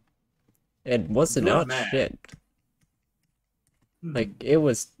 Yep. It wasn't Good not man. shit. Like it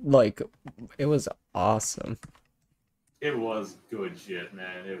was awesome. It was good shit,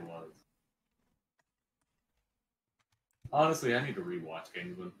 man. It was. Honestly, I need to rewatch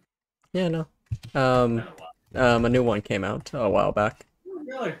Kingsman. Yeah, no. A new one came out a while back.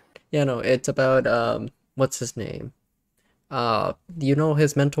 Really? Yeah, no, it's about what's his name? You know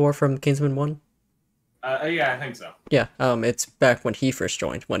his mentor from Kingsman 1? Yeah, I think so. Yeah, it's back when he first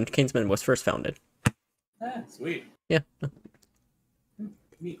joined, when Kingsman was first founded. Ah, sweet. Yeah.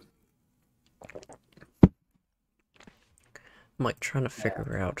 Neat. I'm like trying to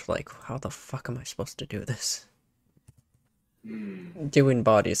figure out like how the fuck am I supposed to do this? Doing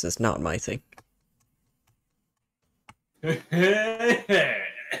bodies is not my thing. It's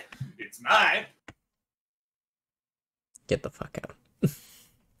mine. Get the fuck out.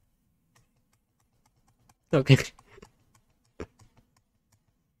 Okay.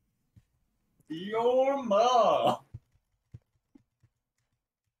 Your mom.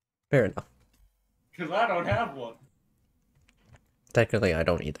 Fair enough. Because I don't have one. Technically, I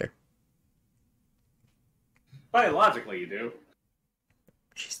don't either. Biologically, you do.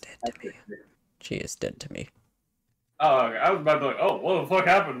 She's dead to me. She is dead to me. Oh, okay. I was about to be like, oh, what the fuck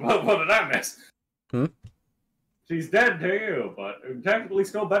happened? What did I miss? She's dead to you, but technically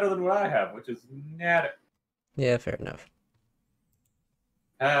still better than what I have, which is not. Yeah, fair enough.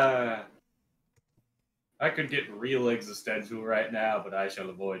 I could get real existential right now, but I shall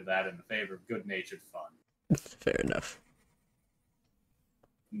avoid that in the favor of good-natured fun. Fair enough.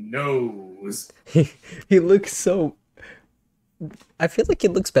 Nose. He looks so... I feel like he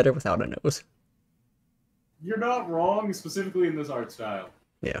looks better without a nose. You're not wrong, specifically in this art style.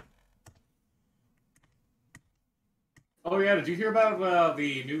 Yeah. Oh yeah, did you hear about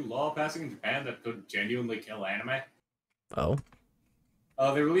the new law passing in Japan that could genuinely kill anime? Oh.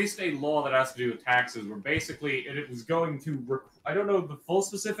 They released a law that has to do with taxes, where basically it was going to... I don't know the full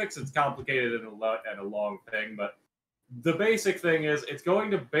specifics, it's complicated and a long thing, but the basic thing is it's going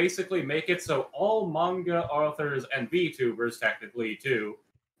to basically make it so all manga authors and VTubers, technically too,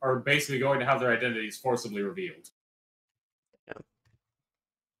 are basically going to have their identities forcibly revealed. Yeah.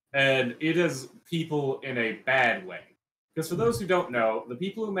 And it is people in a bad way. Because for those who don't know, the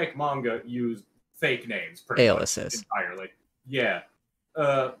people who make manga use fake names pretty aliases. much entirely. Yeah.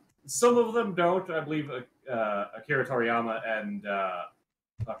 Some of them don't. I believe Akira Toriyama and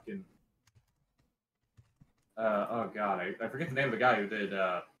fucking... oh god, I forget the name of the guy who did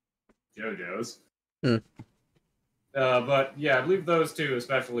JoJo's. But yeah, I believe those two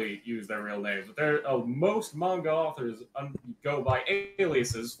especially use their real names. But most manga authors go by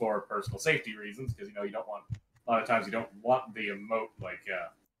aliases for personal safety reasons, because you don't want... A lot of times you don't want the emote, like,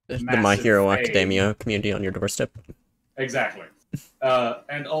 the My Hero fame. Academia community on your doorstep. Exactly.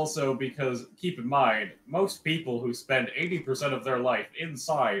 And also because, keep in mind, most people who spend 80% of their life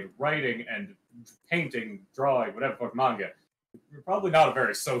inside writing and painting, drawing, whatever fuck manga, you're probably not a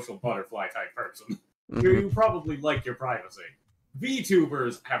very social butterfly type person. You probably like your privacy.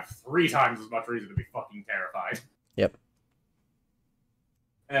 VTubers have 3 times as much reason to be fucking terrified. Yep.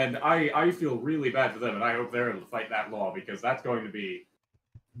 And I feel really bad for them, and I hope they're able to fight that law, because that's going to be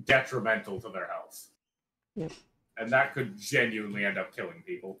detrimental to their health. Yep. And that could genuinely end up killing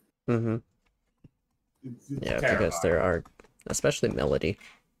people. Yeah, terrifying. because there are, especially Melody.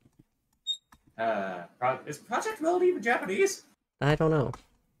 Is Project Melody even Japanese? I don't know.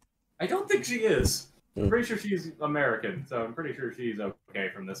 I don't think she is. I'm pretty sure she's American, so I'm pretty sure she's okay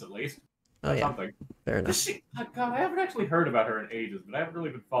from this at least. Oh yeah, something. Fair enough. God, I haven't actually heard about her in ages, but I haven't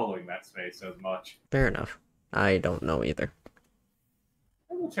really been following that space as much. Fair enough. I don't know either.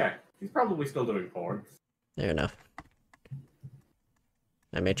 I will check. She's probably still doing porn. Fair enough.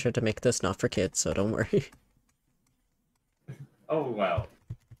 I made sure to make this not for kids, so don't worry. Oh, well.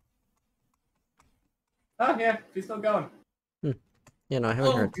 Oh, yeah, she's still going. Yeah, no, I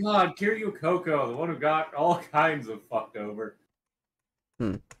haven't heard. Oh, God, Kiryu Koko, the one who got all kinds of fucked over.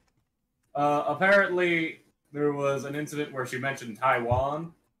 Apparently, there was an incident where she mentioned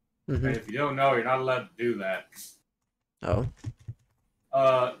Taiwan, and if you don't know, you're not allowed to do that. Oh.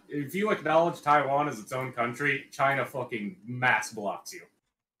 If you acknowledge Taiwan as its own country, China fucking mass blocks you.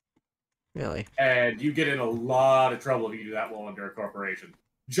 Really? And you get in a lot of trouble if you do that while under a corporation.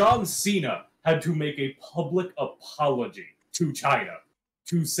 John Cena had to make a public apology to China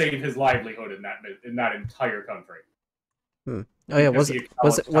to save his livelihood in that entire country. Oh yeah, was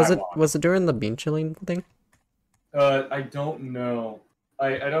it during the bean chilling thing? I don't know.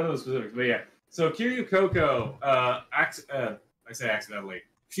 I don't know the specifics, but yeah. So Kiryu Coco, I say accidentally,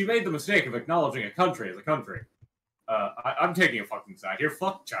 she made the mistake of acknowledging a country as a country. I'm taking a fucking side here.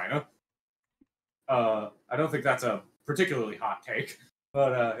 Fuck China. I don't think that's a particularly hot take,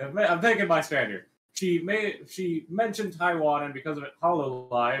 but I'm taking my stand here. She mentioned Taiwan, and because of it,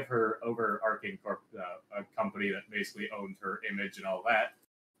 Hololive, her overarching company that basically owned her image and all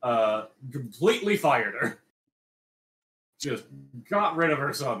that, completely fired her. Just got rid of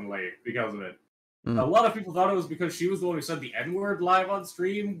her suddenly because of it. A lot of people thought it was because she was the one who said the N-word live on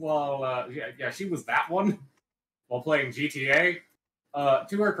stream while, she was that one while playing GTA.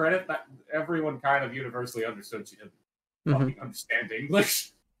 To her credit, that everyone kind of universally understood she didn't fucking understand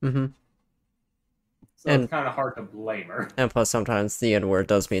English. So it's kind of hard to blame her. And plus, sometimes the N-word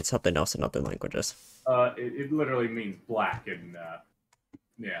does mean something else in other languages. It literally means black, and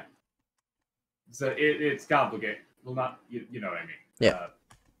yeah. So it's complicated. Well, not you know what I mean. Yeah.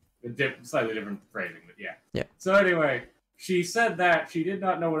 Slightly different phrasing, but yeah. Yeah. So anyway, she said that she did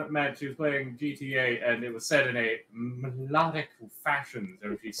not know what it meant. She was playing GTA, and it was said in a melodic fashion.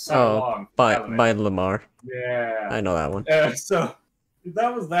 So she sung along. By Lamar. Yeah. I know that one. So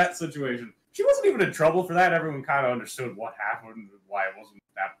that was that situation. She wasn't even in trouble for that. Everyone kind of understood what happened and why it wasn't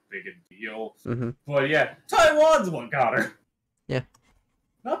that big a deal. But yeah, Taiwan's what got her. Yeah.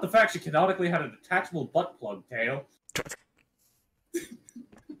 Not the fact she canonically had a detachable butt plug tail.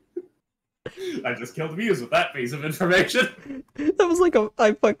 I just killed Muse with that piece of information. That was like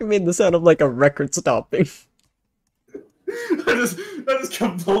I fucking made the sound of like a record stopping. I just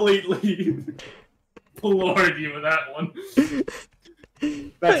completely floored you with that one.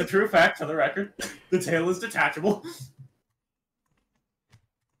 That's a true fact, for the record. The tail is detachable.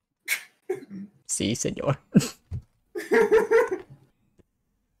 Si, senor.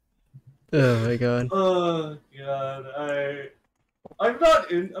 Oh my god. Oh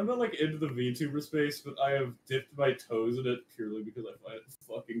god, I'm not like into the VTuber space, but I have dipped my toes in it purely because I find it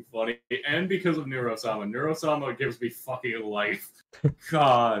fucking funny, and because of Neurosama. Neurosama gives me fucking life.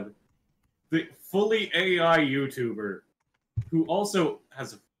 God, the fully AI YouTuber who also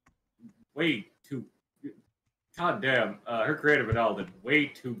has way too. God damn, her creative Adele did way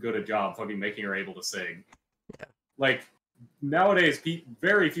too good a job fucking making her able to sing. Yeah. Like nowadays,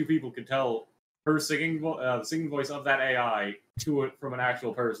 very few people could tell her singing, the singing voice of that AI to it from an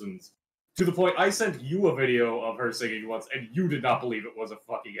actual person's. To the point, I sent you a video of her singing once, and you did not believe it was a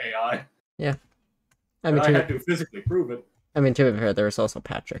fucking AI. Yeah. I had to physically prove it. I mean, to be fair, there was also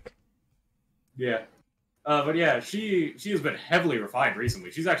Patrick. Yeah. But yeah, she has been heavily refined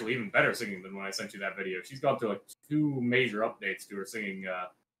recently. She's actually even better singing than when I sent you that video. She's gone through like 2 major updates to her singing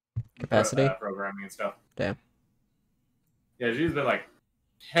capacity, programming and stuff. Damn. Yeah, she's been like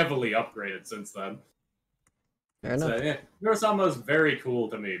heavily upgraded since then. Fair enough. So, yeah, Neurosama is very cool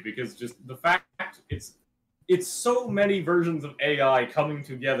to me because just the fact it's so many versions of AI coming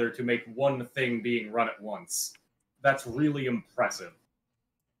together to make one thing being run at once. That's really impressive.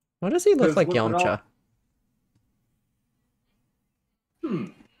 Why does he look like Yamcha?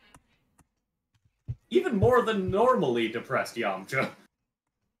 Even more than normally depressed Yamcha.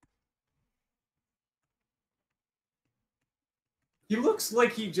 He looks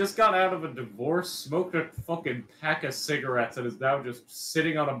like he just got out of a divorce, smoked a fucking pack of cigarettes, and is now just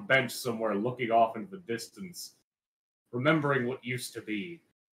sitting on a bench somewhere looking off into the distance, remembering what used to be.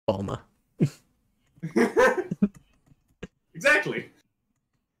 Bulma. Exactly.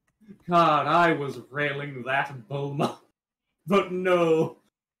 God, I was railing that Bulma. But no,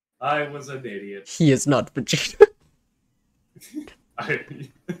 I was an idiot. He is not Vegeta.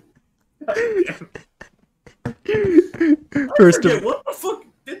 First of all, what the fuck?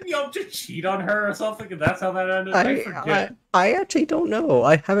 Didn't Yamcha cheat on her or something? And that's how that ended? I forget. I actually don't know.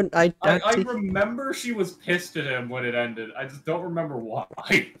 I haven't. I remember she was pissed at him when it ended. I just don't remember why.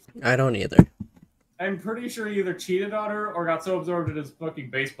 I don't either. I'm pretty sure he either cheated on her or got so absorbed in his fucking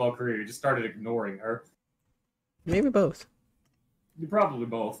baseball career he just started ignoring her. Maybe both. Probably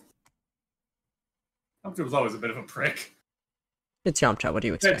both. Yamcha was always a bit of a prick. It's Yamcha, what do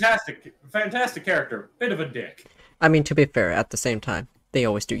you expect? Fantastic character. Bit of a dick. I mean, to be fair, at the same time, they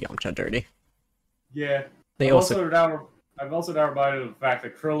always do Yamcha dirty. Yeah. They I'm also now reminded of the fact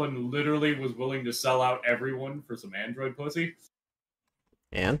that Krillin literally was willing to sell out everyone for some android pussy.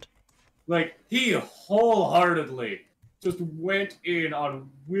 And? Like, he wholeheartedly just went in on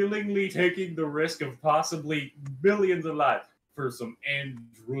willingly taking the risk of possibly millions of lives for some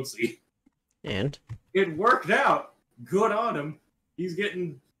androssy. And? It worked out. Good on him. He's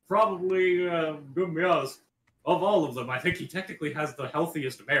getting probably, good be honest, of all of them, I think he technically has the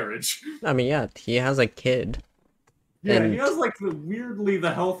healthiest marriage. I mean, yeah, he has a kid. Yeah, and... he has, like, weirdly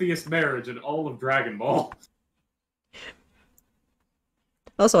the healthiest marriage in all of Dragon Ball.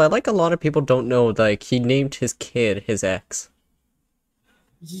 Also, I like a lot of people don't know, like, he named his kid his ex.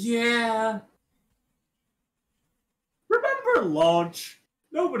 Yeah. Remember Launch?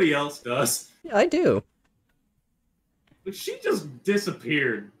 Nobody else does. Yeah, I do. But she just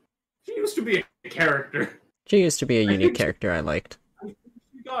disappeared. She used to be a character. She used to be a unique character I liked. She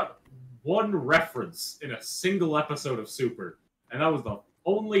got one reference in a single episode of Super, and that was the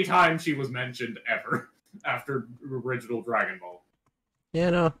only time she was mentioned ever after original Dragon Ball. Yeah,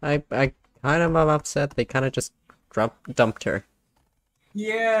 no, I kind of am upset they kind of just dumped her.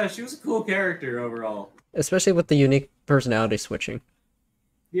 Yeah, she was a cool character overall. Especially with the unique personality switching.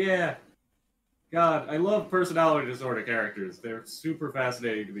 Yeah. God, I love personality disorder characters. They're super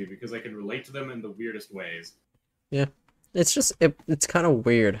fascinating to me because I can relate to them in the weirdest ways. Yeah. It's just, it's kind of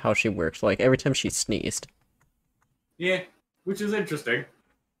weird how she works, like, every time she sneezed. Yeah, which is interesting.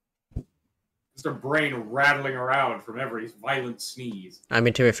 Just her brain rattling around from every violent sneeze. I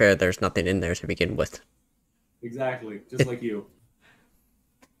mean, to be fair, there's nothing in there to begin with. Exactly, just like you.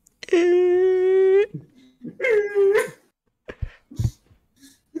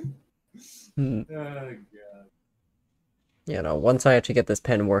 Oh, God. You know, once I actually get this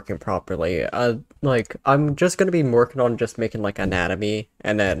pen working properly, like, I'm just gonna be working on just making, like, anatomy,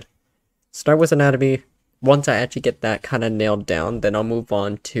 and then start with anatomy. Once I actually get that kind of nailed down, then I'll move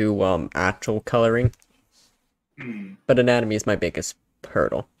on to, actual coloring. But anatomy is my biggest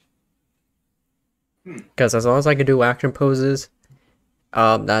hurdle. Because as long as I can do action poses,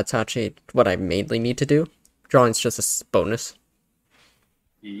 that's actually what I mainly need to do. Drawing's just a bonus.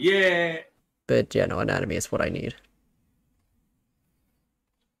 Yeah! But, yeah, no, anatomy is what I need.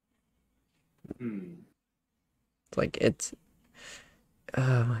 Like, it's...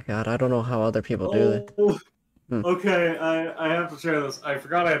 Oh my god, I don't know how other people do it. Okay, I have to share this. I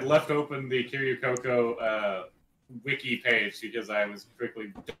forgot I had left open the Kiryu Coco wiki page because I was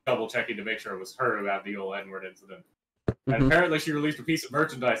quickly double checking to make sure it was her who had the old N-word incident. And apparently she released a piece of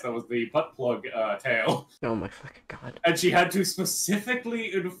merchandise that was the butt plug tail. Oh my fucking god. And she had to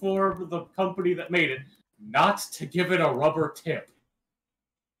specifically inform the company that made it not to give it a rubber tip.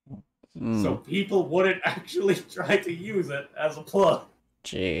 So people wouldn't actually try to use it as a plug.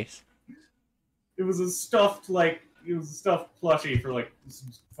 Jeez. It was a stuffed, plushie for, like,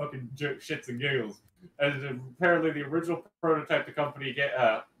 fucking shits and giggles. And apparently the original prototype the company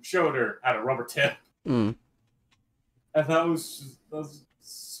showed her had a rubber tip. And that was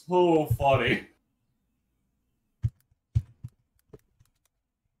so funny.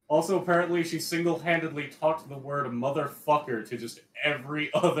 Also, apparently, she single-handedly taught the word motherfucker to just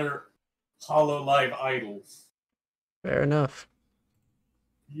every other Hololive idol. Fair enough.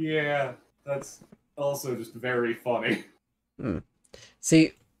 Yeah, that's also just very funny.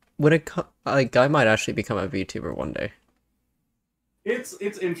 See, when it like, I might actually become a VTuber one day. It's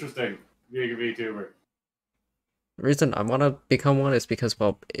interesting being a VTuber. The reason I want to become one is because,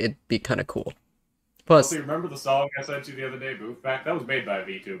 well, it'd be kind of cool. Plus, also, you remember the song I sent you the other day, Boof Back? That was made by a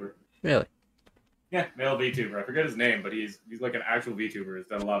VTuber. Really? Yeah, male VTuber. I forget his name, but he's like an actual VTuber. He's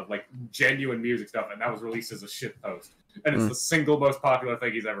done a lot of, like, genuine music stuff, and that was released as a shitpost. And it's the single most popular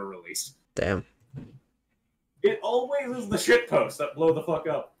thing he's ever released. Damn. It always is the shitposts that blow the fuck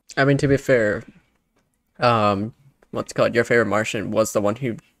up. I mean, to be fair, what's it called? Your favorite Martian was the one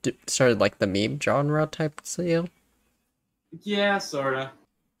who started, like, the meme genre type deal? Yeah, sorta.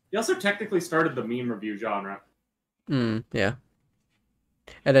 He also technically started the meme review genre. Yeah.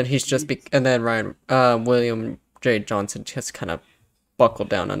 And then he's just and then William J. Johnson just kind of buckled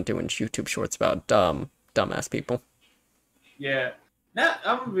down on doing YouTube shorts about dumbass people. Yeah.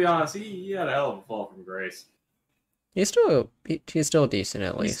 I'm gonna be honest, he had a hell of a fall from grace. He's still decent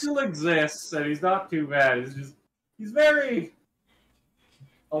at least. He still exists, and he's not too bad. He's very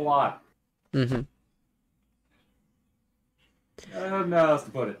a lot. I don't know how else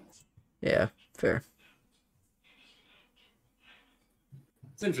to put it. Yeah, fair.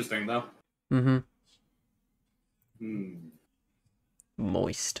 It's interesting though.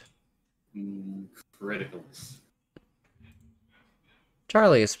 Moist. Critical.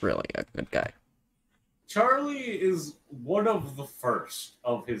 Charlie is really a good guy. Charlie is one of the first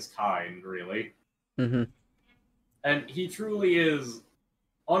of his kind, really. Mm-hmm. And he truly is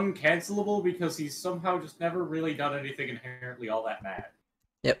uncancelable because he's somehow just never really done anything inherently all that bad.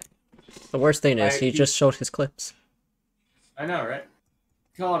 Yep. The worst thing is he just showed his clips. I know, right?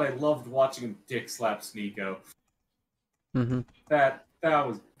 God, I loved watching him dick slap Sneeko. Mm-hmm. That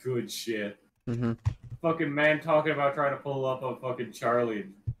was good shit. Mm-hmm. Fucking man talking about trying to pull up on fucking Charlie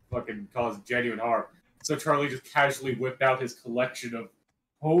and fucking cause genuine harm. So Charlie just casually whipped out his collection of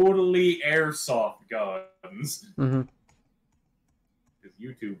totally airsoft guns. Mm-hmm. Because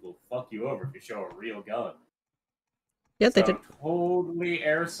YouTube will fuck you over if you show a real gun. Yeah, they did. Totally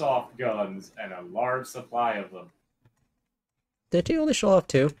airsoft guns and a large supply of them. Did he only show off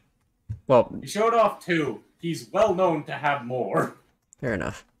 2? Well, he showed off 2. He's well known to have more. Fair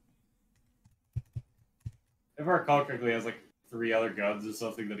enough. If I recall correctly, he has like 3 other guns or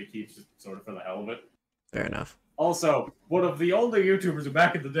something that he keeps just sort of for the hell of it. Fair enough. Also, one of the only YouTubers who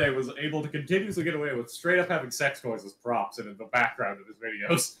back in the day was able to continuously get away with straight up having sex toys as props in the background of his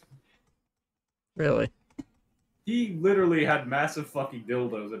videos. Really? He literally had massive fucking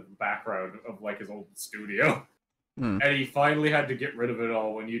dildos in the background of like his old studio. And he finally had to get rid of it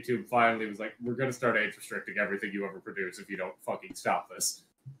all when YouTube finally was like, we're gonna start age restricting everything you ever produce if you don't fucking stop this.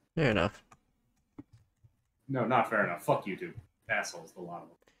 Fair enough. No, not fair enough. Fuck YouTube. Assholes, a lot of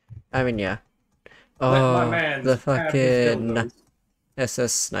them. I mean, yeah. My man, the fucking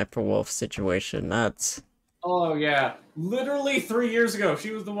SS Sniper Wolf situation, that's... Oh, yeah. Literally 3 years ago, she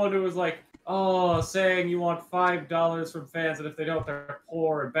was the one who was like, oh, saying you want $5 from fans, and if they don't, they're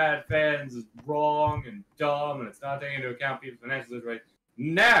poor and bad fans is wrong and dumb, and it's not taking into account people's financial situation.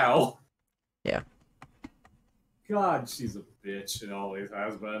 Now... Yeah. God, she's a bitch, and always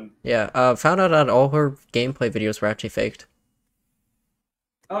has been. Yeah, found out that all her gameplay videos were actually faked.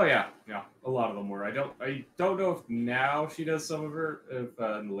 Oh yeah, a lot of them were. I don't know if now she does some of her, if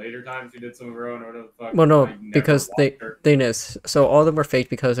in later times she did some of her own or whatever the fuck. Well, no, because thing is, so all of them were faked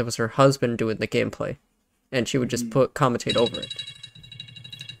because it was her husband doing the gameplay, and she would just commentate over it.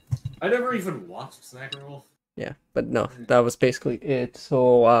 I never even watched Sniper Wolf. Yeah, but no, that was basically it.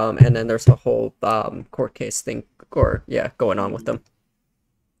 So, and then there's a whole court case thing, going on with them.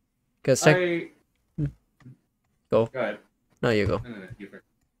 Because Go ahead. No, you go. No, you first.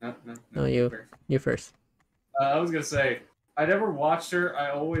 No, you first. I was gonna say, I never watched her.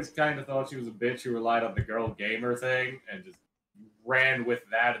 I always kind of thought she was a bitch who relied on the girl gamer thing and just ran with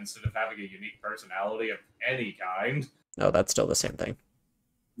that instead of having a unique personality of any kind. No, that's still the same thing.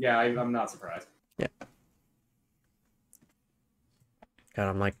 Yeah, I'm not surprised. Yeah. God,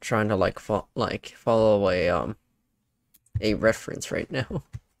 I'm like trying to follow a reference right now.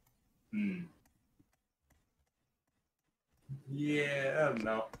 Yeah, I don't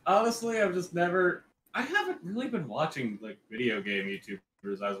know. Honestly, I haven't really been watching like video game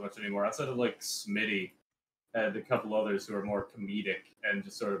YouTubers as much anymore, outside of like Smitty and a couple others who are more comedic and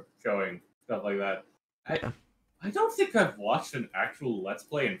just sort of showing stuff like that. I don't think I've watched an actual Let's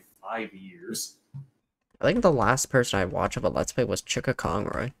Play in 5 years. I think the last person I watched of a Let's Play was Chicka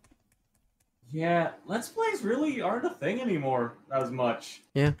Conroy. Yeah, Let's Plays really aren't a thing anymore as much.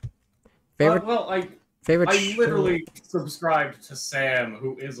 Yeah. I literally subscribed to Sam,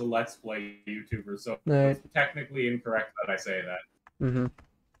 who is a Let's Play YouTuber, so it's technically incorrect that I say that.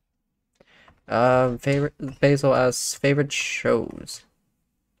 Basil as favorite shows.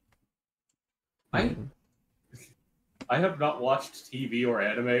 I have not watched TV or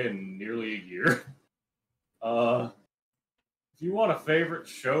anime in nearly a year. If you want a favorite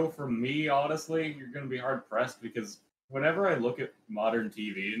show from me, honestly, you're gonna be hard pressed because whenever I look at modern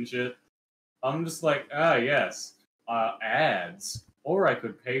TV and shit, I'm just like, yes, ads. Or I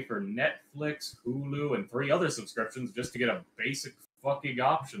could pay for Netflix, Hulu, and 3 other subscriptions just to get a basic fucking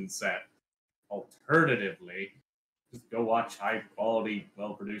option set. Alternatively, just go watch high-quality,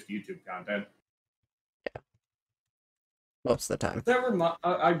 well-produced YouTube content. Yeah. Most of the time.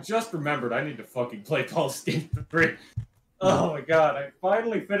 I just remembered I need to fucking play Baldur's Gate 3. Oh my god, I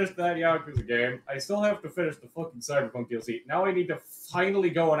finally finished that Yakuza game. I still have to finish the fucking Cyberpunk DLC. Now I need to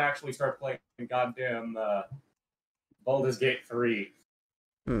finally go and actually start playing goddamn Baldur's Gate 3.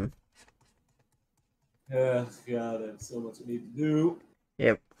 God, that's so much I need to do.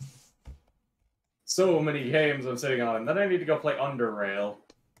 Yep. So many games I'm sitting on. And then I need to go play Underrail.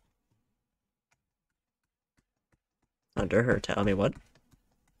 Under tell me what?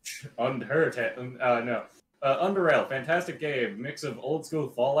 No. Underrail, fantastic game. Mix of old school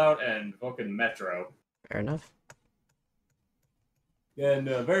Fallout and fucking Metro. Fair enough. And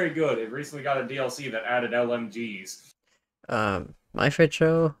very good. It recently got a DLC that added LMGs. My favorite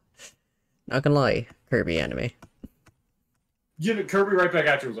show, not gonna lie, Kirby anime. Kirby Right Back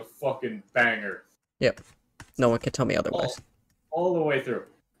At You was a fucking banger. Yep. No one can tell me otherwise. All the way through.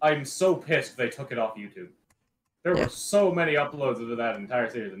 I'm so pissed they took it off YouTube. There were so many uploads of that entire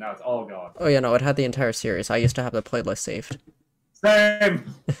series, and now it's all gone. Oh yeah, no, it had the entire series. I used to have the playlist saved.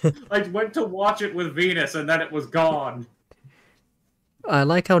 Same! I went to watch it with Venus, and then it was gone. I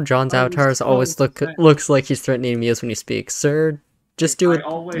like how John's avatars always looks like he's threatening Muse when he speaks. Sir, just do it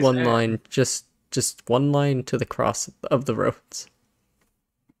one line. Just one line to the cross of the roads.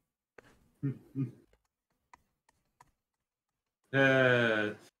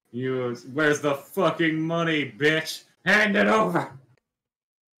 Muse, where's the fucking money, bitch? Hand it over!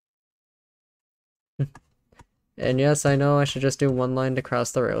 And yes, I know I should just do one line to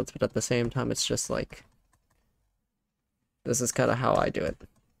cross the roads, but at the same time, it's just like... This is kind of how I do it.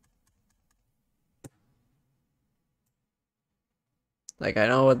 Like, I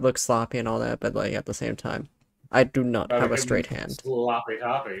know it looks sloppy and all that, but like, at the same time, I do not have a straight hand. Sloppy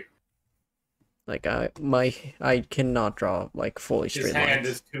toppy. Like, I cannot draw, like, fully straight lines. His hand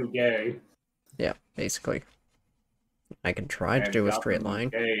is too gay. Yeah, basically. I can try to do a straight line.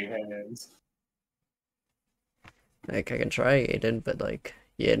 Gay hands. Like, I can try Aiden, but like,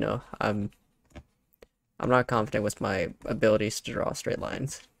 you know, I'm not confident with my abilities to draw straight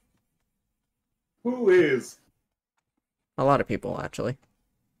lines. Who is? A lot of people, actually.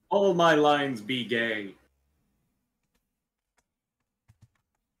 All my lines be gay.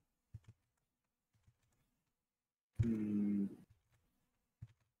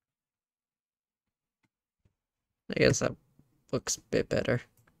 I guess that looks a bit better.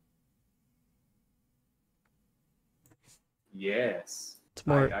 Yes. It's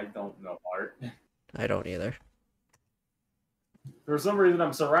more... I don't know art. I don't either. For some reason,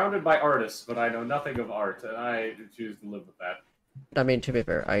 I'm surrounded by artists, but I know nothing of art, and I choose to live with that. I mean, to be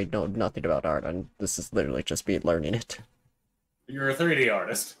fair, I know nothing about art, and this is literally just me learning it. You're a 3D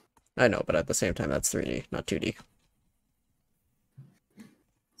artist. I know, but at the same time, that's 3D, not 2D.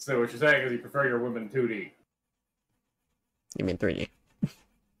 So what you're saying is you prefer your women 2D? You mean 3D?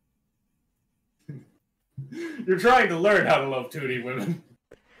 You're trying to learn how to love 2D women.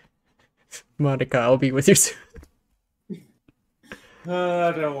 Monica, I'll be with you soon.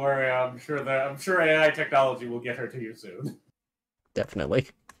 Don't worry. I'm sure AI technology will get her to you soon. Definitely.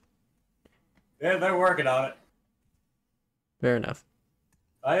 Yeah, they're working on it. Fair enough.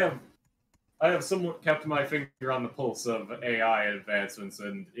 I have somewhat kept my finger on the pulse of AI advancements,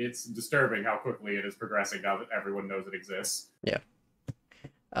 and it's disturbing how quickly it is progressing now that everyone knows it exists. Yeah.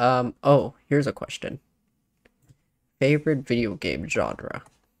 Oh, here's a question. Favorite video game genre?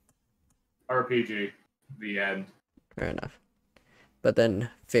 RPG. The end. Fair enough. But then,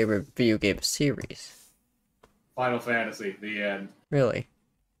 favorite video game series? Final Fantasy. The end. Really?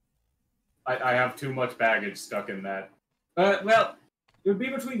 I have too much baggage stuck in that. Well, it would be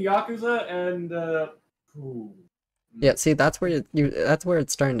between Yakuza and, Yeah, see, that's where that's where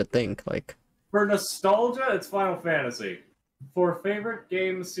it's starting to think, like... For nostalgia, it's Final Fantasy. For favorite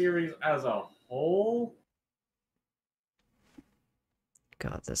game series as a whole...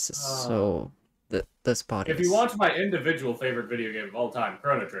 God, this is so... This body If you want my individual favorite video game of all time,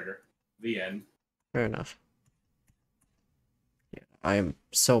 Chrono Trigger. The end. Fair enough. Yeah, I am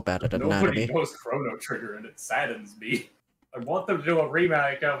so bad at anatomy. Nobody knows Chrono Trigger, and it saddens me. I want them to do a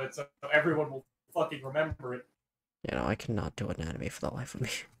remake of it so everyone will fucking remember it. You know, I cannot do anatomy for the life of me.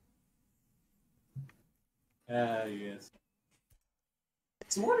 Yes.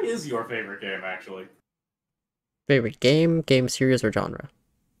 So what is your favorite game, actually? Favorite game, game series, or genre?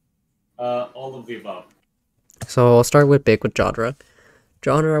 All of the above. So I'll start with genre.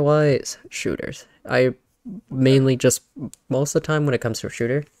 Genre-wise, shooters. I mainly just, most of the time when it comes to a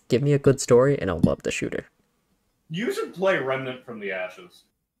shooter, give me a good story and I'll love the shooter. You should play Remnant from the Ashes.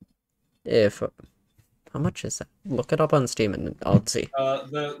 How much is that? Look it up on Steam and I'll see.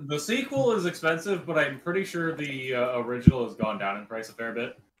 The sequel is expensive, but I'm pretty sure the original has gone down in price a fair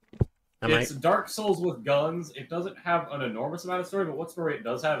bit. It's Dark Souls with guns. It doesn't have an enormous amount of story, but what story it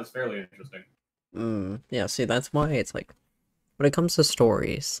does have is fairly interesting. Yeah, see, that's why it's like, when it comes to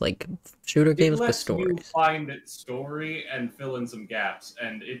stories, like, shooter games with stories. You find its story and fill in some gaps,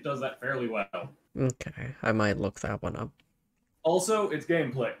 and it does that fairly well. Okay, I might look that one up. Also, its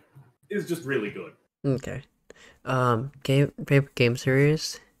gameplay is just really good. Okay. Favorite game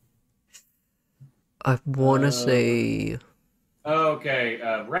series? I wanna say... Okay,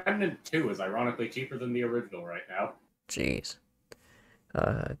 Remnant 2 is ironically cheaper than the original right now. Jeez.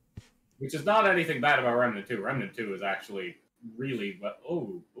 Which is not anything bad about Remnant 2. Remnant 2 is actually really...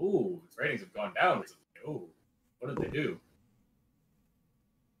 its ratings have gone down recently. Oh, what did they do?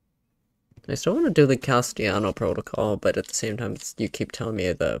 I still want to do the Castellano protocol, but at the same time, you keep telling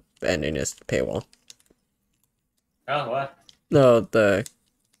me the ending is paywall. Oh, what? No,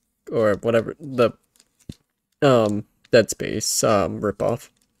 or whatever, the, Dead Space, ripoff.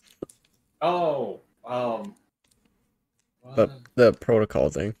 Oh, But the protocol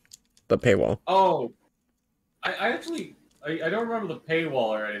thing. The paywall. Oh, I actually, I don't remember the paywall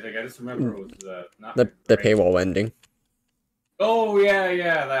or anything, I just remember it was, not the paywall ending. Oh,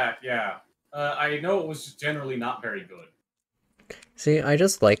 yeah, that, yeah. I know it was just generally not very good. See, I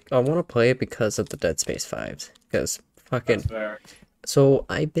want to play it because of the Dead Space 5s. Because fucking... That's fair. So,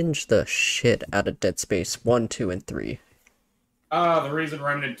 I binged the shit out of Dead Space 1, 2, and 3. The reason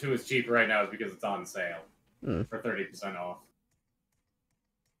Remnant 2 is cheap right now is because it's on sale. For 30% off.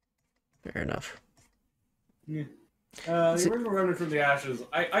 Fair enough. Yeah. The original Remnant from the Ashes,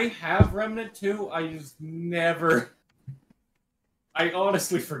 I have Remnant 2, I just never... I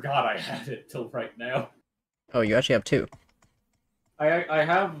honestly forgot I had it till right now. Oh, you actually have 2. I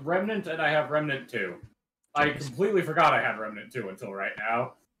have Remnant and I have Remnant 2. I completely forgot I had Remnant 2 until right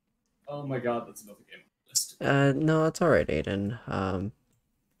now. Oh my god, that's another game on the list. No, it's alright, Aiden.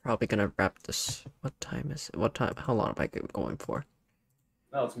 Probably gonna wrap this... What time is it? What time? How long have I been going for?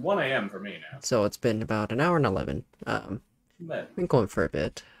 Well, it's 1 a.m. for me now. So it's been about an hour and 11. Been going for a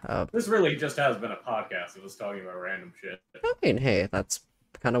bit. This really just has been a podcast of us talking about random shit. I mean, hey, that's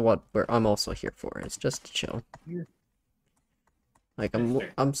kind of what I'm also here for. It's just to chill. Yeah. Like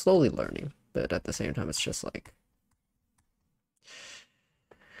I'm slowly learning, but at the same time, it's just like,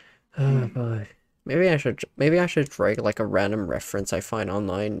 oh boy. Maybe I should write like a random reference I find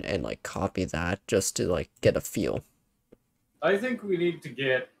online and like copy that just to like get a feel. I think we need to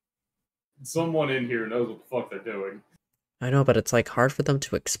get someone in here who knows what the fuck they're doing. I know, but it's like hard for them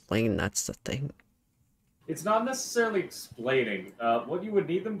to explain. That's the thing. It's not necessarily explaining. What you would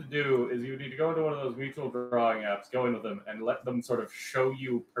need them to do is you would need to go into one of those mutual drawing apps, go in with them, and let them sort of show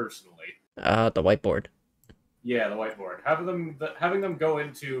you personally. The whiteboard. Yeah, the whiteboard. Having them go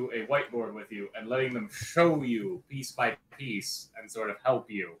into a whiteboard with you and letting them show you piece by piece and sort of help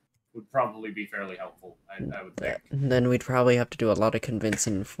you would probably be fairly helpful, I would think. Then we'd probably have to do a lot of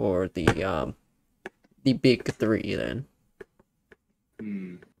convincing for the big 3 then.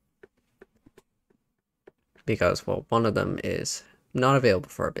 Because, well, one of them is not available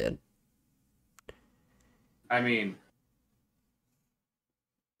for a bit. I mean,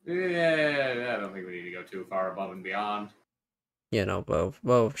 yeah, I don't think we need to go too far above and beyond. You know,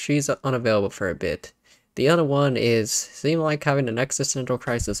 well, she's unavailable for a bit. The other one seem like having an existential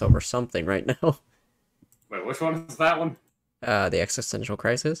crisis over something right now. Wait, which one is that one? The existential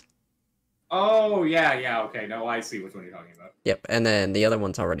crisis. Oh, yeah, okay, no, I see which one you're talking about. Yep, and then the other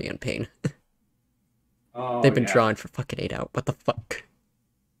one's already in pain. Oh, they've been drawing for fucking 8 hours. What the fuck?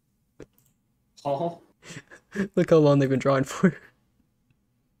 Oh? Look how long they've been drawing for.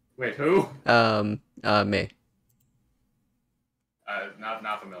 Wait, who? May.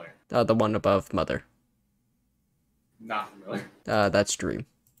 Not familiar. The one above Mother. Not familiar. That's Dream.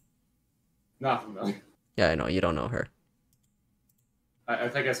 Not familiar. Yeah, I know, you don't know her. I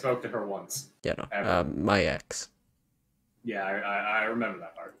think I spoke to her once. Yeah, no. My ex. Yeah, I remember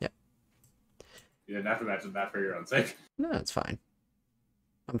that part. Yeah. You didn't have to mention that for your own sake. No, it's fine.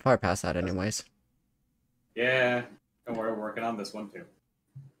 I'm far past that anyways. Yeah. Don't worry, we're working on this one too.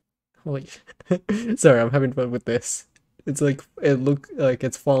 Holy... Sorry, I'm having fun with this. It's like, it looks like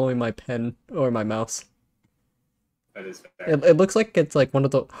it's following my pen or my mouse. That is fair. It looks like it's like one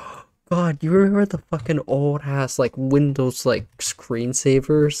of the... God, you remember the fucking old ass like Windows like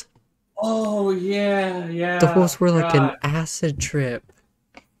screensavers? Oh yeah. Those were like an acid trip.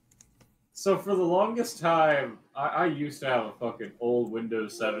 So for the longest time, I used to have a fucking old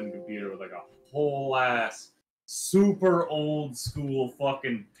Windows 7 computer with like a whole ass, super old school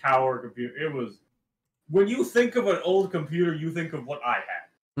fucking tower computer. It was... When you think of an old computer, you think of what I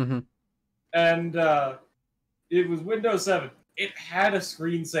had. Mm-hmm. And it was Windows 7. It had a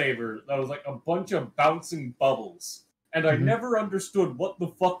screensaver that was like a bunch of bouncing bubbles. And I never understood what the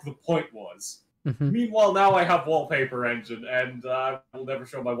fuck the point was. Meanwhile, now I have Wallpaper Engine, and I will never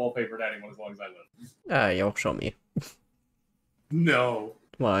show my wallpaper to anyone as long as I live. You'll show me. No.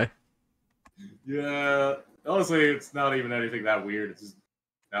 Why? Yeah. Honestly, it's not even anything that weird. It's just...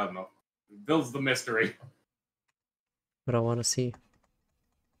 I don't know. It builds the mystery. What I want to see.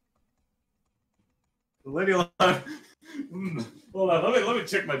 Lady Hold on, let me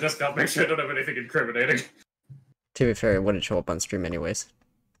check my desktop, make sure I don't have anything incriminating. To be fair, it wouldn't show up on stream anyways.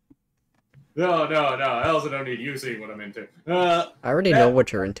 No, I also don't need you seeing what I'm into. I already know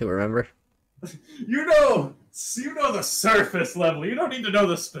what you're into, remember? You know So you know the surface level. You don't need to know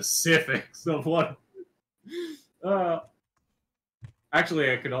the specifics of what.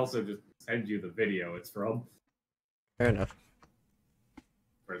 Actually, I could also just send you the video it's from. Fair enough.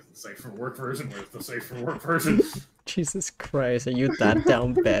 Where's the safe for work version? Where's the safe for work version? Jesus Christ, are you that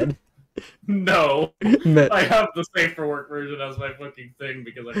down bad? No. Man, I have the safe for work version as my fucking thing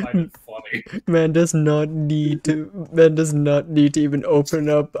because I find it funny. Man does not need to even open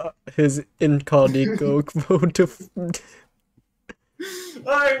up his incognito mode to.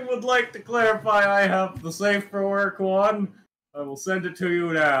 I would like to clarify I have the safe for work one. I will send it to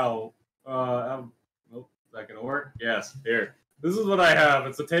you now. Oh, is that gonna work? Yes, here. This is what I have.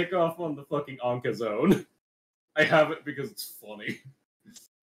 It's a takeoff on the fucking Anka Zone. I have it because it's funny.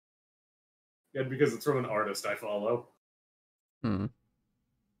 And because it's from an artist I follow. Hmm.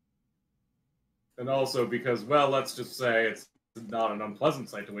 And also because, well, let's just say it's not an unpleasant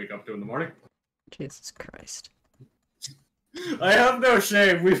sight to wake up to in the morning. Jesus Christ. I have no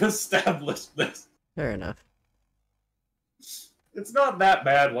shame. We've established this. Fair enough. It's not that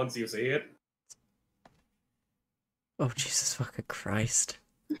bad once you see it. Oh, Jesus fucking Christ.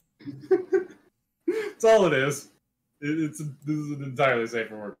 That's all it is. This is an entirely safe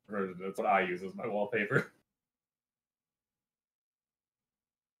for work version. That's what I use as my wallpaper.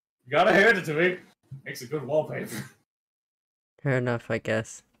 You gotta hand it to me. Makes a good wallpaper. Fair enough, I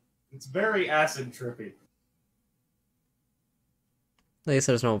guess. It's very acid trippy. At least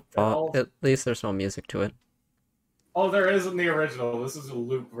there's no at least there's no music to it. Oh, there is in the original. This is a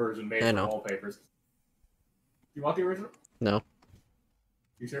loop version made for wallpapers. You want the original? No.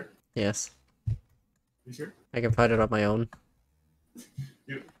 You sure? Yes. You sure? I can find it on my own.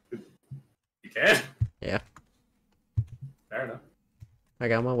 You can? Yeah. Fair enough. I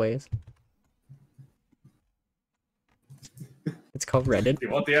got my ways. It's called Reddit. Do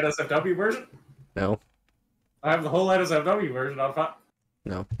you want the NSFW version? No. I have the whole NSFW version on file.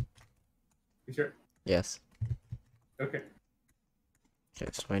 No. You sure? Yes. Okay.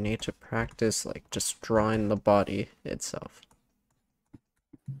 Okay, so I need to practice, like, just drawing the body itself.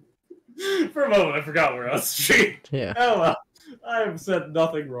 For a moment, I forgot we're on street. Yeah. Oh well. I have said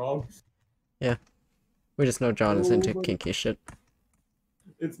nothing wrong. Yeah. We just know John is into kinky shit.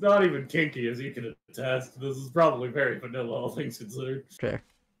 It's not even kinky, as you can attest. This is probably very vanilla, all things considered. Fair.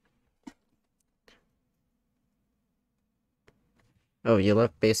 Oh, you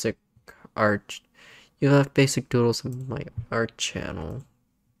left basic art. You left basic doodles on my art channel.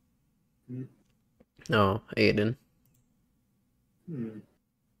 Hmm. No, Aiden. Hmm.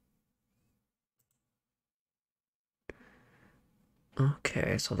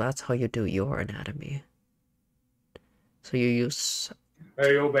 Okay, so that's how you do your anatomy. So you use...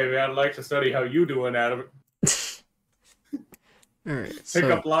 Hey, yo, baby, I'd like to study how you do anatomy. Alright, Pick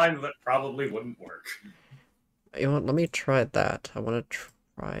up lines that probably wouldn't work. You know what, let me try that. I want to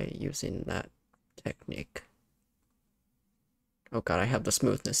try using that technique. Oh god, I have the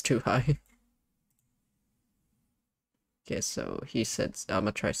smoothness too high. Okay, so he said I'm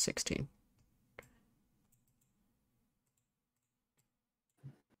gonna try 16.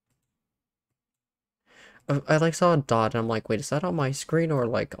 I like saw a dot and I'm like, wait, is that on my screen or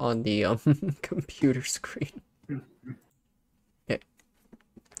like on the computer screen? Okay.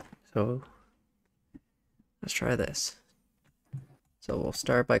 So let's try this. So we'll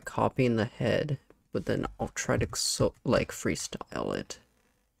start by copying the head, but then I'll try to like freestyle it.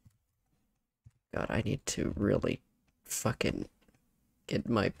 God, I need to really fucking get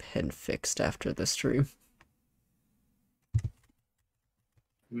my pen fixed after the stream.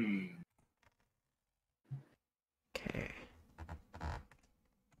 Hmm. Okay.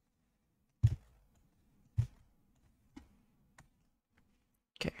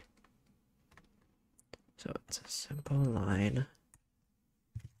 Okay. So it's a simple line.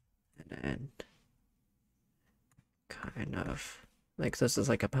 And then kind of like this is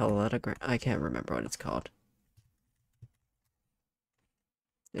like a parallelogram. I can't remember what it's called.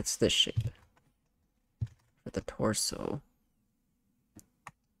 It's this shape for the torso.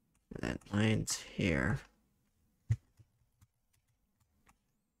 And then lines here.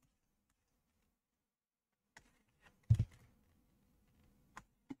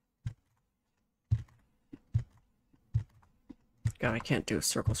 God, I can't do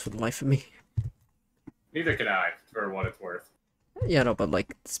circles for the life of me. Neither can I, for what it's worth. Yeah, no, but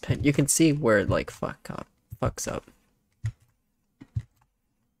like this pen, you can see where it like fucks up.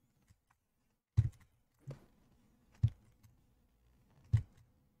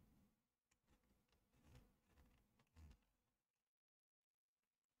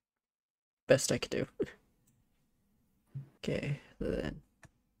 Best I could do. Okay, then.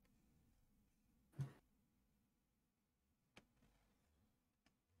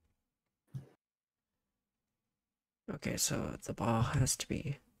 Okay, so the ball has to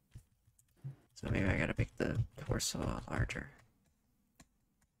be... So maybe I gotta make the torso larger.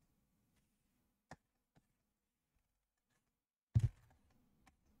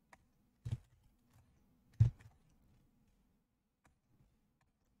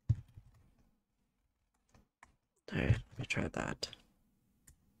 Alright, let me try that.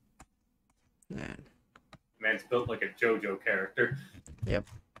 Then... Man's built like a JoJo character. Yep.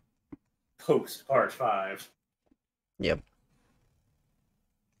 Post Part 5. Yep.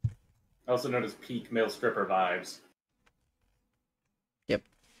 Also known as peak male stripper vibes. Yep.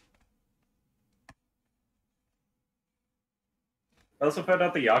 I also found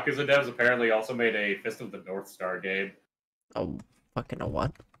out the Yakuza devs apparently also made a Fist of the North Star game. Oh, fucking a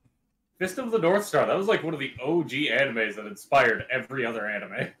what? Fist of the North Star. That was like one of the OG animes that inspired every other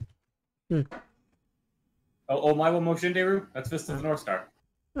anime. Hmm. Oh, my one Moshinderu? That's Fist of the North Star.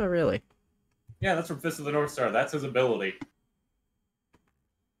 Oh, really? Yeah, that's from Fist of the North Star. That's his ability.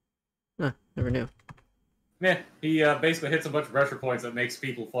 Huh, never knew. Yeah, he basically hits a bunch of pressure points that makes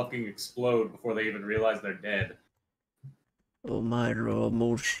people fucking explode before they even realize they're dead. Oh, my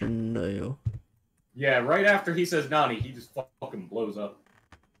emotion. Yeah, right after he says Nani, he just fucking blows up.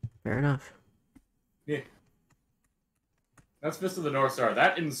 Fair enough. Yeah. That's Fist of the North Star.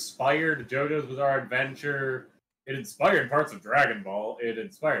 That inspired JoJo's Bizarre Adventure. It inspired parts of Dragon Ball. It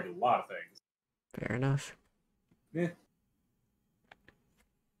inspired a lot of things. Fair enough. Yeah.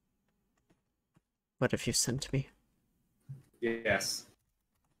 What have you sent me? Yes.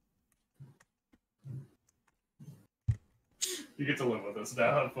 You get to live with us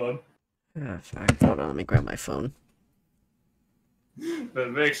now. Have fun. Ah, fuck. Hold on, let me grab my phone.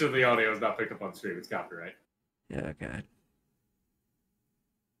 But make sure the audio is not picked up on stream. It's copyright. Yeah, God.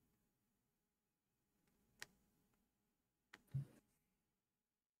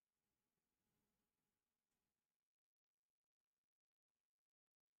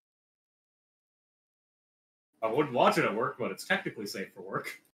 I wouldn't watch it at work, but it's technically safe for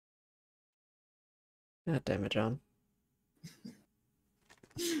work. God damn it, John.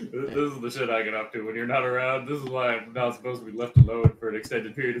 This is the shit I get up to when you're not around. This is why I'm not supposed to be left alone for an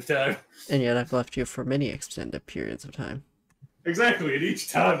extended period of time. And yet I've left you for many extended periods of time. Exactly, and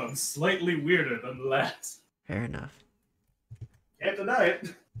each time I'm slightly weirder than the last. Fair enough. Can't deny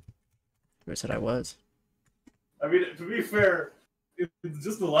it. Who said I was? I mean, to be fair, it's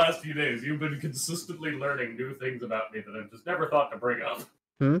just the last few days, you've been consistently learning new things about me that I've just never thought to bring up.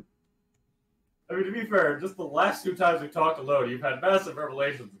 Hmm? I mean, to be fair, just the last 2 times we talked alone, you've had massive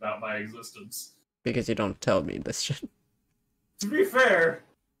revelations about my existence. Because you don't tell me this shit. To be fair,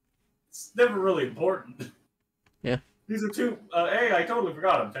 it's never really important. Yeah. These are two, A, I totally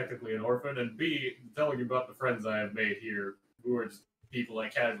forgot I'm technically an orphan, and B, telling you about the friends I have made here, who are just people I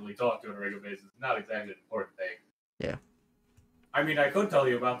casually talk to on a regular basis, is not exactly an important thing. Yeah. I mean, I could tell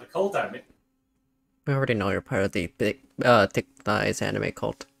you about the cult I'm in. We already know you're part of the Thick Thighs anime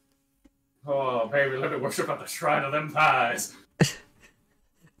cult. Oh, baby, let me worship at the shrine of them thighs. I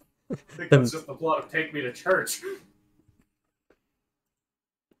think that's just the plot of Take Me to Church.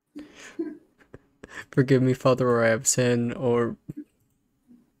 Forgive me, Father, or I have sinned, or...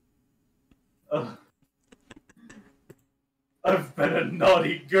 I've been a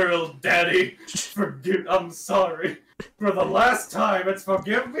naughty girl, Daddy. I'm sorry. For the last time, it's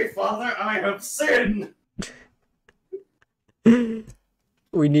forgive me, Father, I have sinned.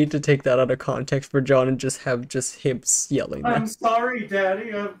 We need to take that out of context for John and just have him yelling that. I'm sorry,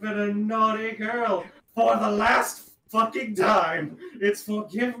 Daddy, I've been a naughty girl. For the last fucking time, it's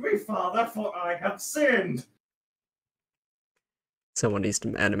forgive me, Father, for I have sinned. Someone needs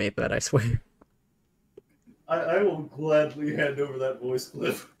to animate that, I swear. I will gladly hand over that voice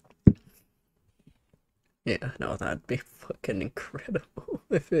clip. Yeah, no, that'd be fucking incredible.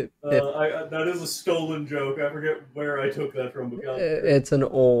 if that is a stolen joke. I forget where I took that from. It's an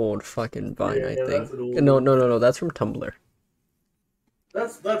old fucking Vine, I think. That's an old no, that's from Tumblr.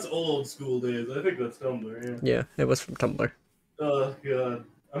 That's old school days. I think that's Tumblr, yeah. Yeah, it was from Tumblr. Oh, God.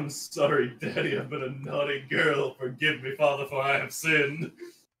 I'm sorry, Daddy. I've been a naughty girl. Forgive me, Father, for I have sinned.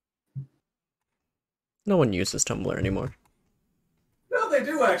 No one uses Tumblr anymore. No, they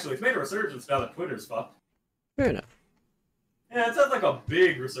do, actually. It's made a resurgence now that Twitter's fucked. Fair enough. Yeah, it's had like a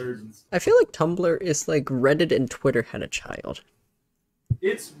big resurgence. I feel like Tumblr is like Reddit and Twitter had a child.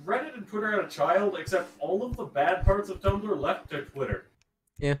 It's Reddit and Twitter had a child, except all of the bad parts of Tumblr left to Twitter.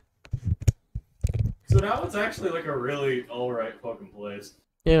 Yeah. So now it's actually like a really alright fucking place.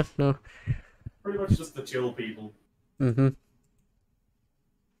 Yeah, no. Pretty much just the chill people. Mm-hmm.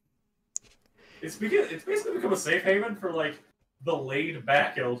 It's basically become a safe haven for like the laid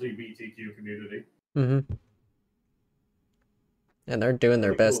back LGBTQ community. Mm-hmm. And they're doing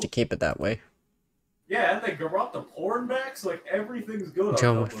their Pretty best cool. to keep it that way. Yeah, and they brought the porn back, so like everything's good on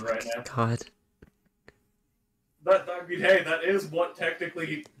Oh Tumblr right now. God. I mean, hey, that is what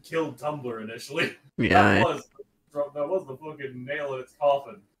technically killed Tumblr initially. Yeah. That was the fucking nail in its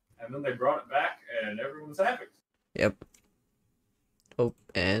coffin. And then they brought it back, and everyone was happy. Yep. Oh,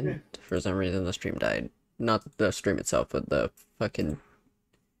 and for some reason the stream died. Not the stream itself, but the fucking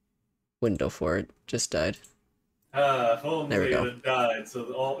window for it just died. If only it had died. If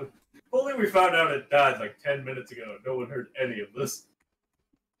only we found out it died like 10 minutes ago. No one heard any of this.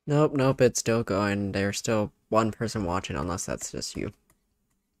 Nope, it's still going. There's still one person watching, unless that's just you.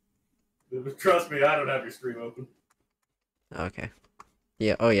 Trust me, I don't have your stream open. Okay.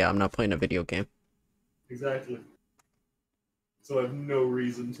 Yeah, oh yeah, I'm not playing a video game. Exactly. So I have no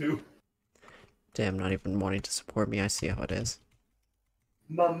reason to. Damn, not even wanting to support me, I see how it is.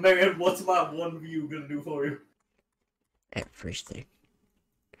 My man, what's my one view gonna do for you? Everything.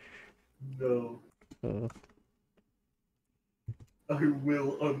 No. Oh. I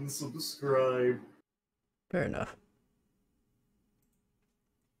will unsubscribe. Fair enough.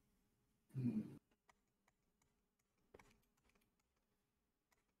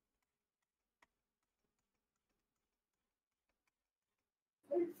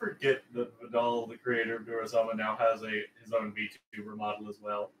 I forget that Vidal, the creator of Durasama, now has his own VTuber model as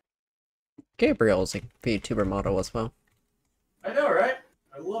well. Gabriel's a VTuber model as well. I know, right?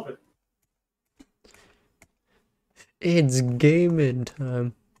 I love it. It's gaming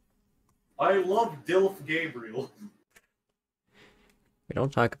time. I love Dilf Gabriel. We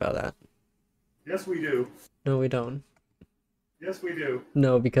don't talk about that. Yes, we do. No, we don't. Yes, we do.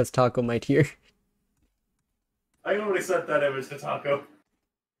 No, because Taco might hear. I already sent that image to Taco.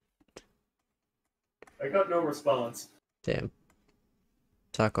 I got no response. Damn.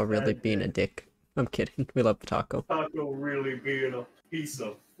 Taco really being a dick. I'm kidding. We love Taco. Taco really being a piece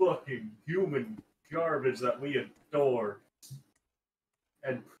of fucking human garbage that we adore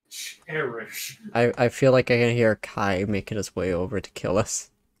and cherish. I feel like I can hear Kai making his way over to kill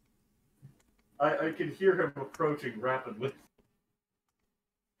us. I can hear him approaching rapidly.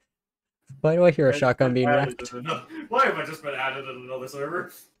 Why do I hear a shotgun being wrapped? Why have I just been added in another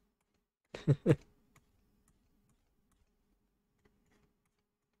server?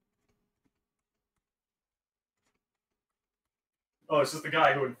 Oh, it's just the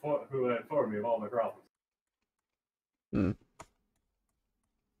guy who informed me of all my problems. Hmm.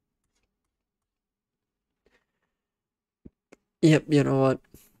 Yep, you know what?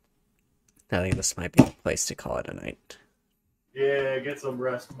 I think this might be the place to call it a night. Yeah, get some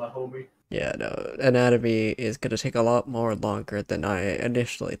rest, my homie. Yeah, no, Anatomy is gonna take a lot more longer than I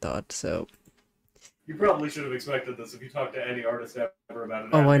initially thought, so... You probably should have expected this if you talked to any artist ever about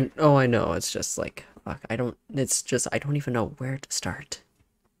Anatomy. Oh, I know, it's just like, fuck, I don't even know where to start.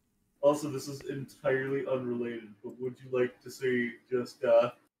 Also, this is entirely unrelated, but would you like to see just,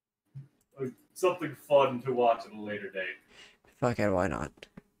 something fun to watch at a later date? Fuck it, why not?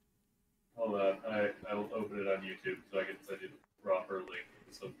 Hold on, I will open it on YouTube so I can send you the proper link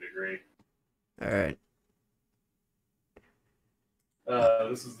to some degree. Alright.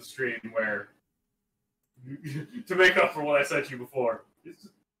 This is the stream where, to make up for what I sent you before, it's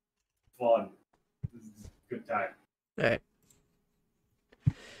just fun. This is a good time. Alright.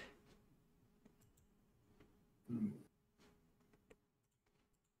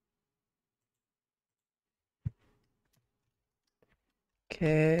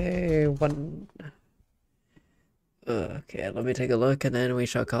 Okay, okay, let me take a look and then we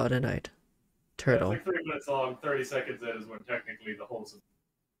shall call it a night. Turtle. Yeah, it's like 3 minutes long, 30 seconds in is when technically the whole...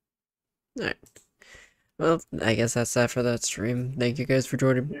 Alright. Well, I guess that's that for that stream. Thank you guys for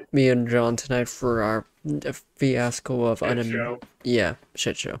joining me and John tonight for our fiasco of Yeah,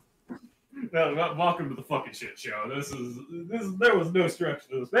 shit show. No, welcome to the fucking shit show. There was no structure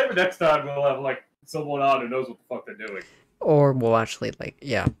to this. Maybe next time we'll have, like, someone on who knows what the fuck they're doing. Or we'll actually, like,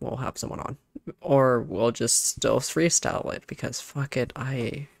 yeah, we'll have someone on. Or we'll just still freestyle it, because fuck it, as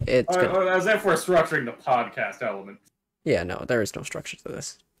if we're structuring the podcast element. Yeah, no, there is no structure to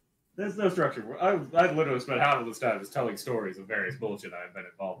this. There's no structure. I literally spent half of this time just telling stories of various bullshit I've been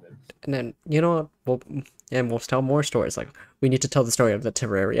involved in. And then, you know what, we'll tell more stories, like, we need to tell the story of the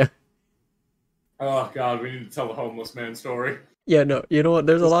Terraria. Oh god, we need to tell the homeless man story. Yeah, no, you know what,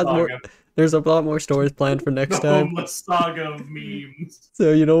 there's a lot more stories planned for next time. The homeless saga of memes.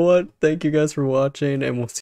 So, you know what, thank you guys for watching, and we'll see